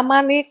 udah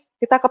lama nih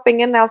kita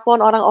kepengen nelpon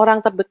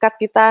orang-orang terdekat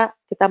kita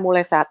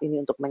mulai saat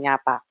ini untuk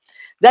menyapa.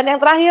 Dan yang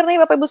terakhir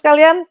nih Bapak Ibu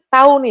sekalian,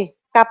 tahu nih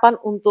kapan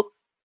untuk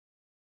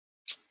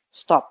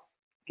stop,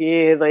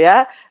 gitu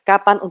ya.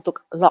 Kapan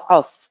untuk log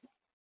off.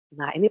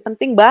 Nah, ini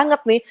penting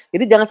banget nih.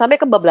 Jadi jangan sampai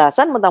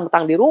kebablasan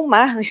mentang-mentang di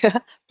rumah ya,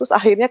 terus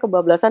akhirnya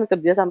kebablasan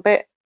kerja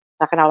sampai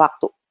nggak kenal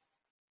waktu.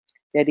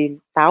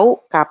 Jadi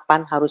tahu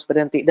kapan harus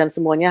berhenti dan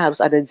semuanya harus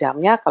ada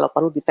jamnya kalau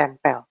perlu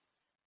ditempel.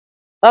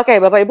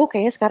 Oke, Bapak Ibu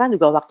kayaknya sekarang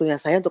juga waktunya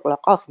saya untuk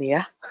log off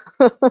nih ya.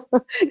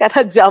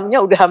 Karena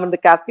jamnya udah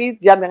mendekati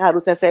jam yang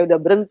harusnya saya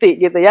udah berhenti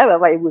gitu ya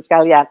Bapak Ibu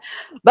sekalian.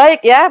 Baik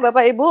ya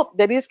Bapak Ibu,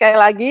 jadi sekali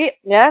lagi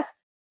ya,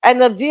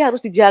 energi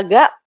harus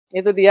dijaga,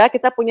 itu dia,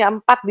 kita punya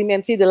 4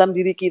 dimensi dalam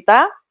diri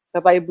kita,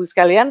 Bapak Ibu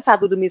sekalian,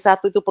 satu demi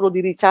satu itu perlu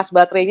di-recharge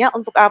baterainya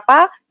untuk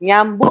apa?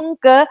 Nyambung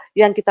ke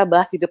yang kita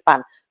bahas di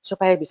depan,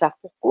 supaya bisa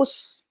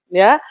fokus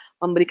ya,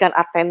 memberikan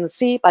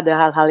atensi pada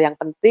hal-hal yang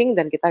penting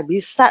dan kita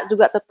bisa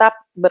juga tetap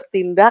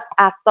bertindak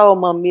atau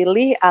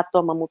memilih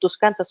atau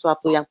memutuskan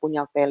sesuatu yang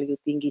punya value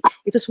tinggi.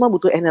 Itu semua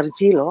butuh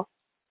energi loh.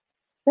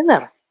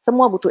 Benar,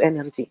 semua butuh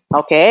energi.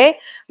 Oke.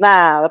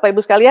 Nah, Bapak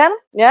Ibu sekalian,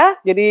 ya,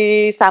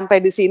 jadi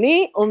sampai di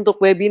sini untuk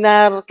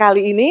webinar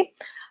kali ini.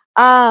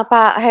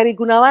 Pak Heri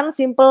Gunawan,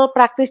 simple,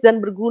 praktis, dan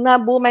berguna,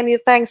 Bu.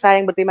 Many thanks. Saya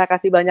yang berterima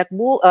kasih banyak,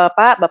 Bu.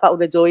 Pak, Bapak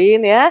udah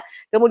join ya.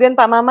 Kemudian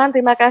Pak Maman,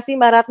 terima kasih.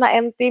 Mbak Ratna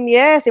and tim,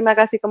 yes, terima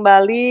kasih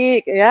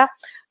kembali ya.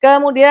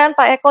 Kemudian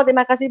Pak Eko,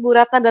 terima kasih Bu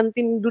Ratna dan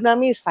tim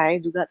Dunamis. Saya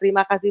juga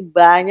terima kasih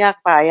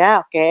banyak, Pak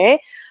ya.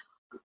 Oke.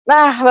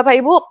 Nah, Bapak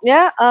Ibu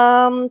ya,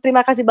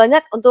 terima kasih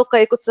banyak untuk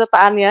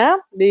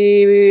keikutsertaannya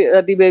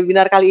di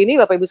webinar kali ini,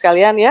 Bapak Ibu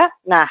sekalian ya.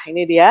 Nah,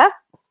 ini dia.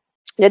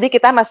 Jadi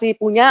kita masih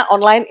punya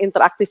online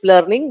interactive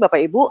learning, Bapak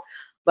Ibu.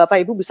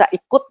 Bapak Ibu bisa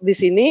ikut di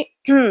sini.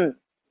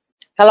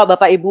 Kalau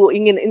Bapak Ibu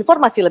ingin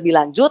informasi lebih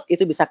lanjut,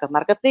 itu bisa ke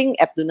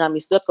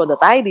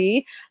marketing@dunamis.co.id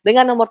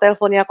dengan nomor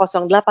teleponnya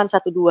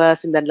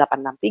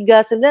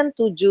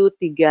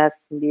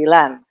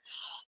 081298639739.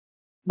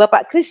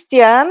 Bapak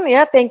Christian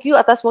ya, thank you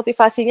atas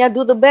motivasinya,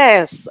 do the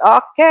best.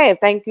 Oke,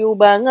 thank you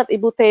banget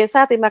Ibu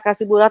Tessa, terima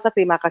kasih Bu Rata,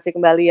 terima kasih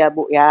kembali ya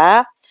Bu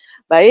ya.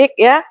 Baik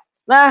ya.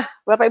 Nah,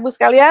 Bapak Ibu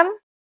sekalian,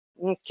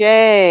 oke,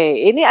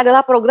 ini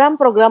adalah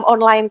program-program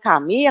online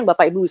kami yang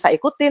Bapak Ibu bisa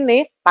ikutin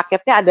nih.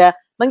 Paketnya ada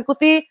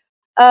mengikuti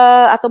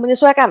atau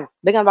menyesuaikan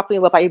dengan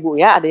waktunya Bapak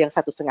Ibu ya. Ada yang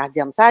 1,5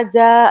 jam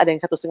saja, ada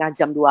yang 1,5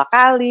 jam 2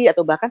 kali,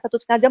 atau bahkan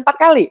 1,5 jam 4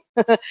 kali.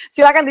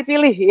 Silakan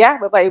dipilih ya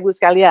Bapak Ibu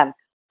sekalian.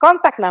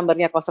 Kontak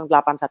nomornya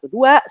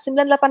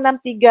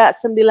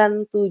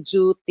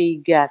 0812-9863-9739.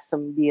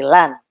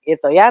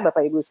 Gitu ya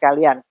Bapak Ibu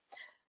sekalian.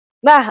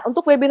 Nah,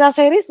 untuk webinar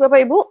series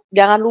Bapak Ibu,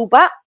 jangan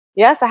lupa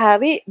ya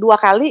sehari 2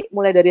 kali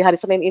mulai dari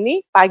hari Senin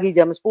ini, pagi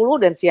jam 10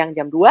 dan siang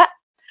jam 2.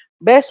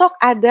 Besok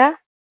ada,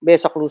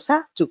 besok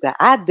lusa juga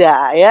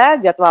ada ya,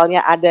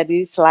 jadwalnya ada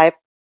di slide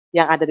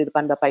yang ada di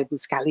depan Bapak Ibu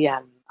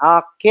sekalian.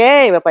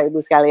 Oke, Bapak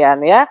Ibu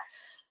sekalian ya.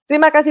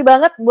 Terima kasih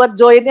banget buat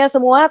join-nya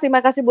semua, terima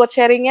kasih buat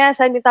sharing-nya.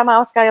 Saya minta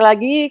maaf sekali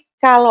lagi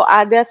kalau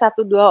ada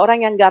 1-2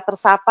 orang yang nggak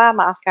tersapa,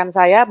 maafkan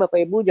saya Bapak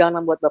Ibu,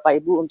 jangan membuat Bapak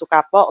Ibu untuk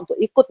kapok untuk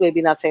ikut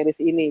webinar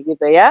series ini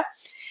gitu ya.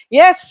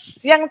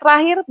 Yes, yang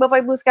terakhir Bapak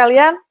Ibu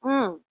sekalian,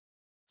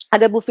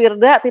 ada Bu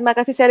Firda, terima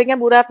kasih sharingnya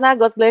Bu Ratna,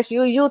 God bless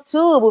you, you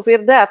too Bu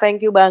Firda, thank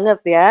you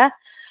banget ya.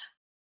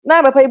 Nah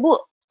Bapak Ibu,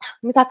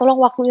 minta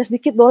tolong waktunya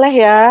sedikit boleh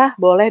ya?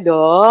 Boleh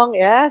dong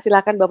ya,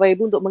 silakan Bapak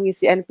Ibu untuk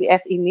mengisi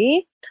NPS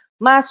ini,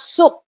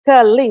 masuk ke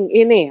link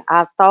ini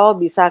atau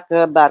bisa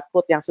ke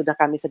barcode yang sudah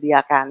kami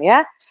sediakan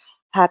ya.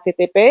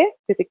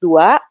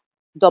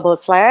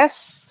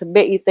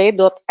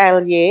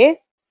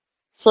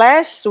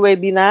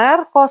 http://bit.ly/webinar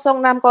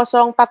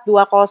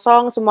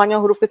 060420, semuanya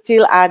huruf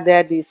kecil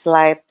ada di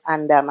slide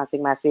Anda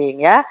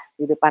masing-masing ya,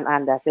 di depan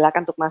Anda.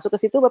 Silakan untuk masuk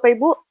ke situ Bapak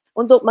Ibu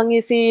untuk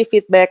mengisi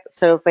feedback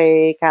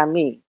survei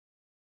kami.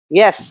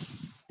 Yes,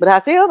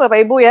 berhasil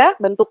Bapak Ibu ya,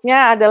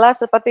 bentuknya adalah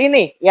seperti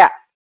ini ya.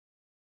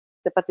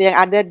 Seperti yang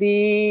ada di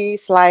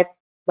slide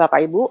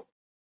Bapak Ibu.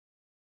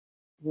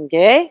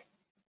 Oke.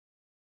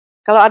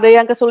 Kalau ada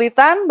yang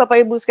kesulitan,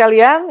 Bapak Ibu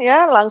sekalian,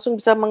 ya langsung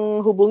bisa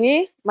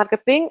menghubungi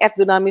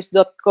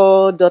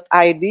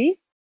marketing@dunamis.co.id.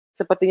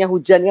 Sepertinya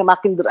hujannya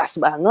makin deras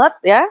banget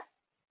ya.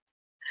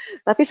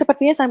 Tapi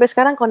sepertinya sampai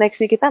sekarang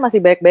koneksi kita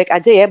masih baik-baik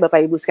aja ya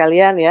Bapak Ibu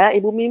sekalian ya.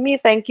 Ibu Mimi,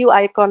 thank you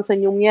icon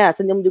senyumnya.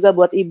 Senyum juga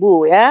buat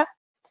Ibu ya.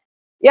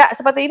 Ya,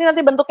 seperti ini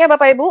nanti bentuknya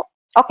Bapak Ibu.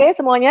 Oke,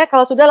 semuanya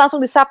kalau sudah langsung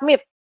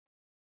di-submit.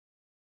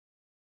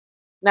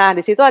 Nah,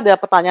 di situ ada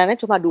pertanyaannya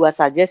cuma 2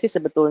 saja sih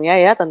sebetulnya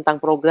ya, tentang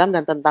program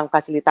dan tentang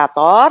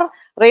fasilitator.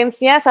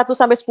 Range-nya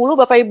 1-10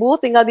 Bapak Ibu,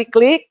 tinggal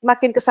diklik,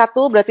 makin ke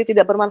 1 berarti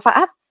tidak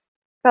bermanfaat.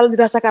 Kalau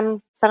dirasakan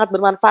sangat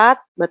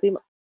bermanfaat, berarti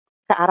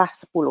ke arah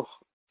 10,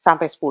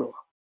 sampai 10.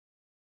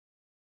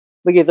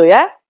 Begitu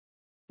ya.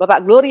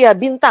 Bapak Gloria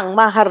Bintang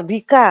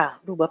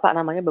Mahardika. Duh, Bapak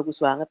namanya bagus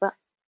banget, Pak.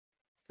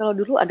 Kalau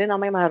dulu ada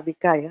namanya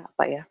Mahardika ya,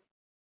 apa ya?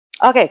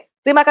 Oke,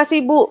 terima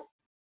kasih Bu.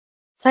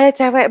 Saya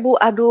cewek Bu,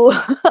 aduh.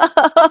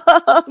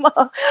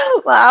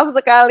 Maaf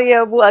sekali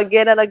ya Bu,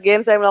 again and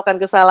again saya melakukan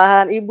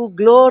kesalahan. Ibu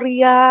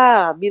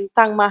Gloria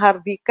Bintang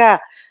Mahardika.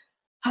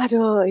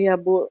 Aduh, ya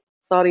Bu,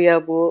 sorry ya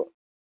Bu.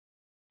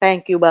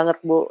 Thank you banget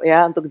Bu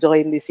ya untuk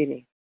join di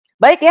sini.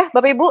 Baik ya,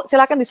 Bapak Ibu,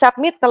 silakan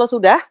di-submit kalau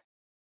sudah.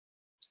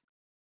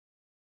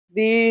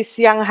 Di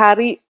siang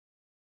hari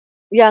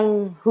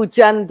yang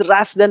hujan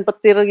deras dan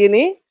petir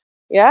gini,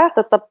 ya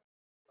tetap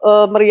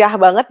meriah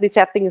banget di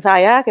chatting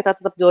saya, kita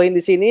tetap join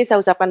di sini.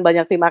 Saya ucapkan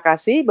banyak terima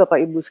kasih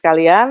Bapak Ibu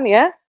sekalian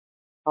ya.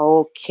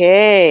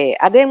 Oke,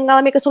 ada yang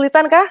mengalami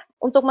kesulitan kah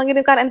untuk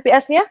mengirimkan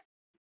NPS-nya?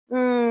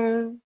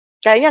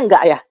 Kayaknya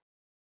enggak ya.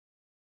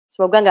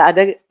 Semoga nggak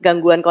ada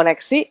gangguan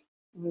koneksi.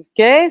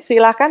 Oke,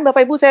 silakan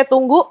Bapak Ibu saya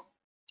tunggu.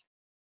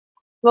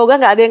 Semoga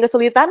nggak ada yang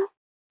kesulitan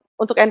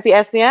untuk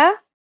NPS-nya.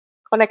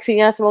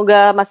 Koneksinya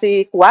semoga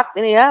masih kuat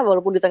ini ya,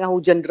 walaupun di tengah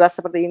hujan deras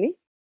seperti ini.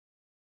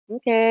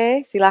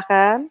 Oke,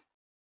 silakan.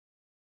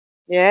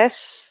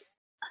 Yes.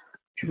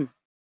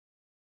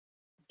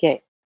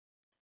 Oke.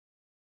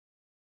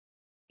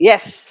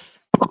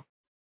 Yes.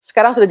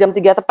 Sekarang sudah jam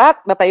 3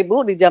 tepat, Bapak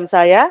Ibu, di jam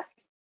saya.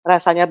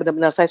 Rasanya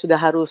benar-benar saya sudah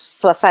harus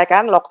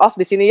selesaikan log off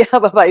di sini ya,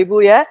 Bapak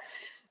Ibu ya.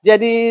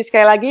 Jadi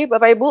sekali lagi,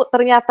 Bapak Ibu,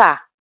 ternyata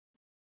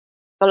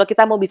kalau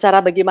kita mau bicara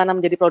bagaimana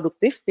menjadi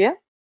produktif ya,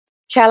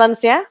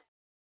 challenge-nya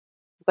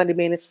bukan di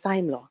manage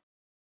time loh.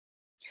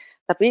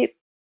 Tapi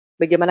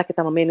bagaimana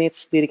kita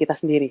memanage diri kita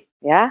sendiri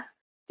ya.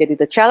 Jadi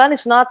the challenge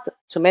is not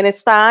to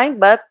manage time,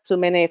 but to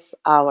manage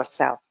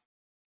ourselves.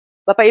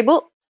 Bapak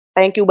Ibu,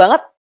 thank you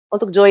banget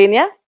untuk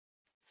join-nya.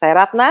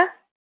 Saya Ratna,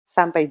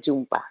 sampai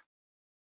jumpa.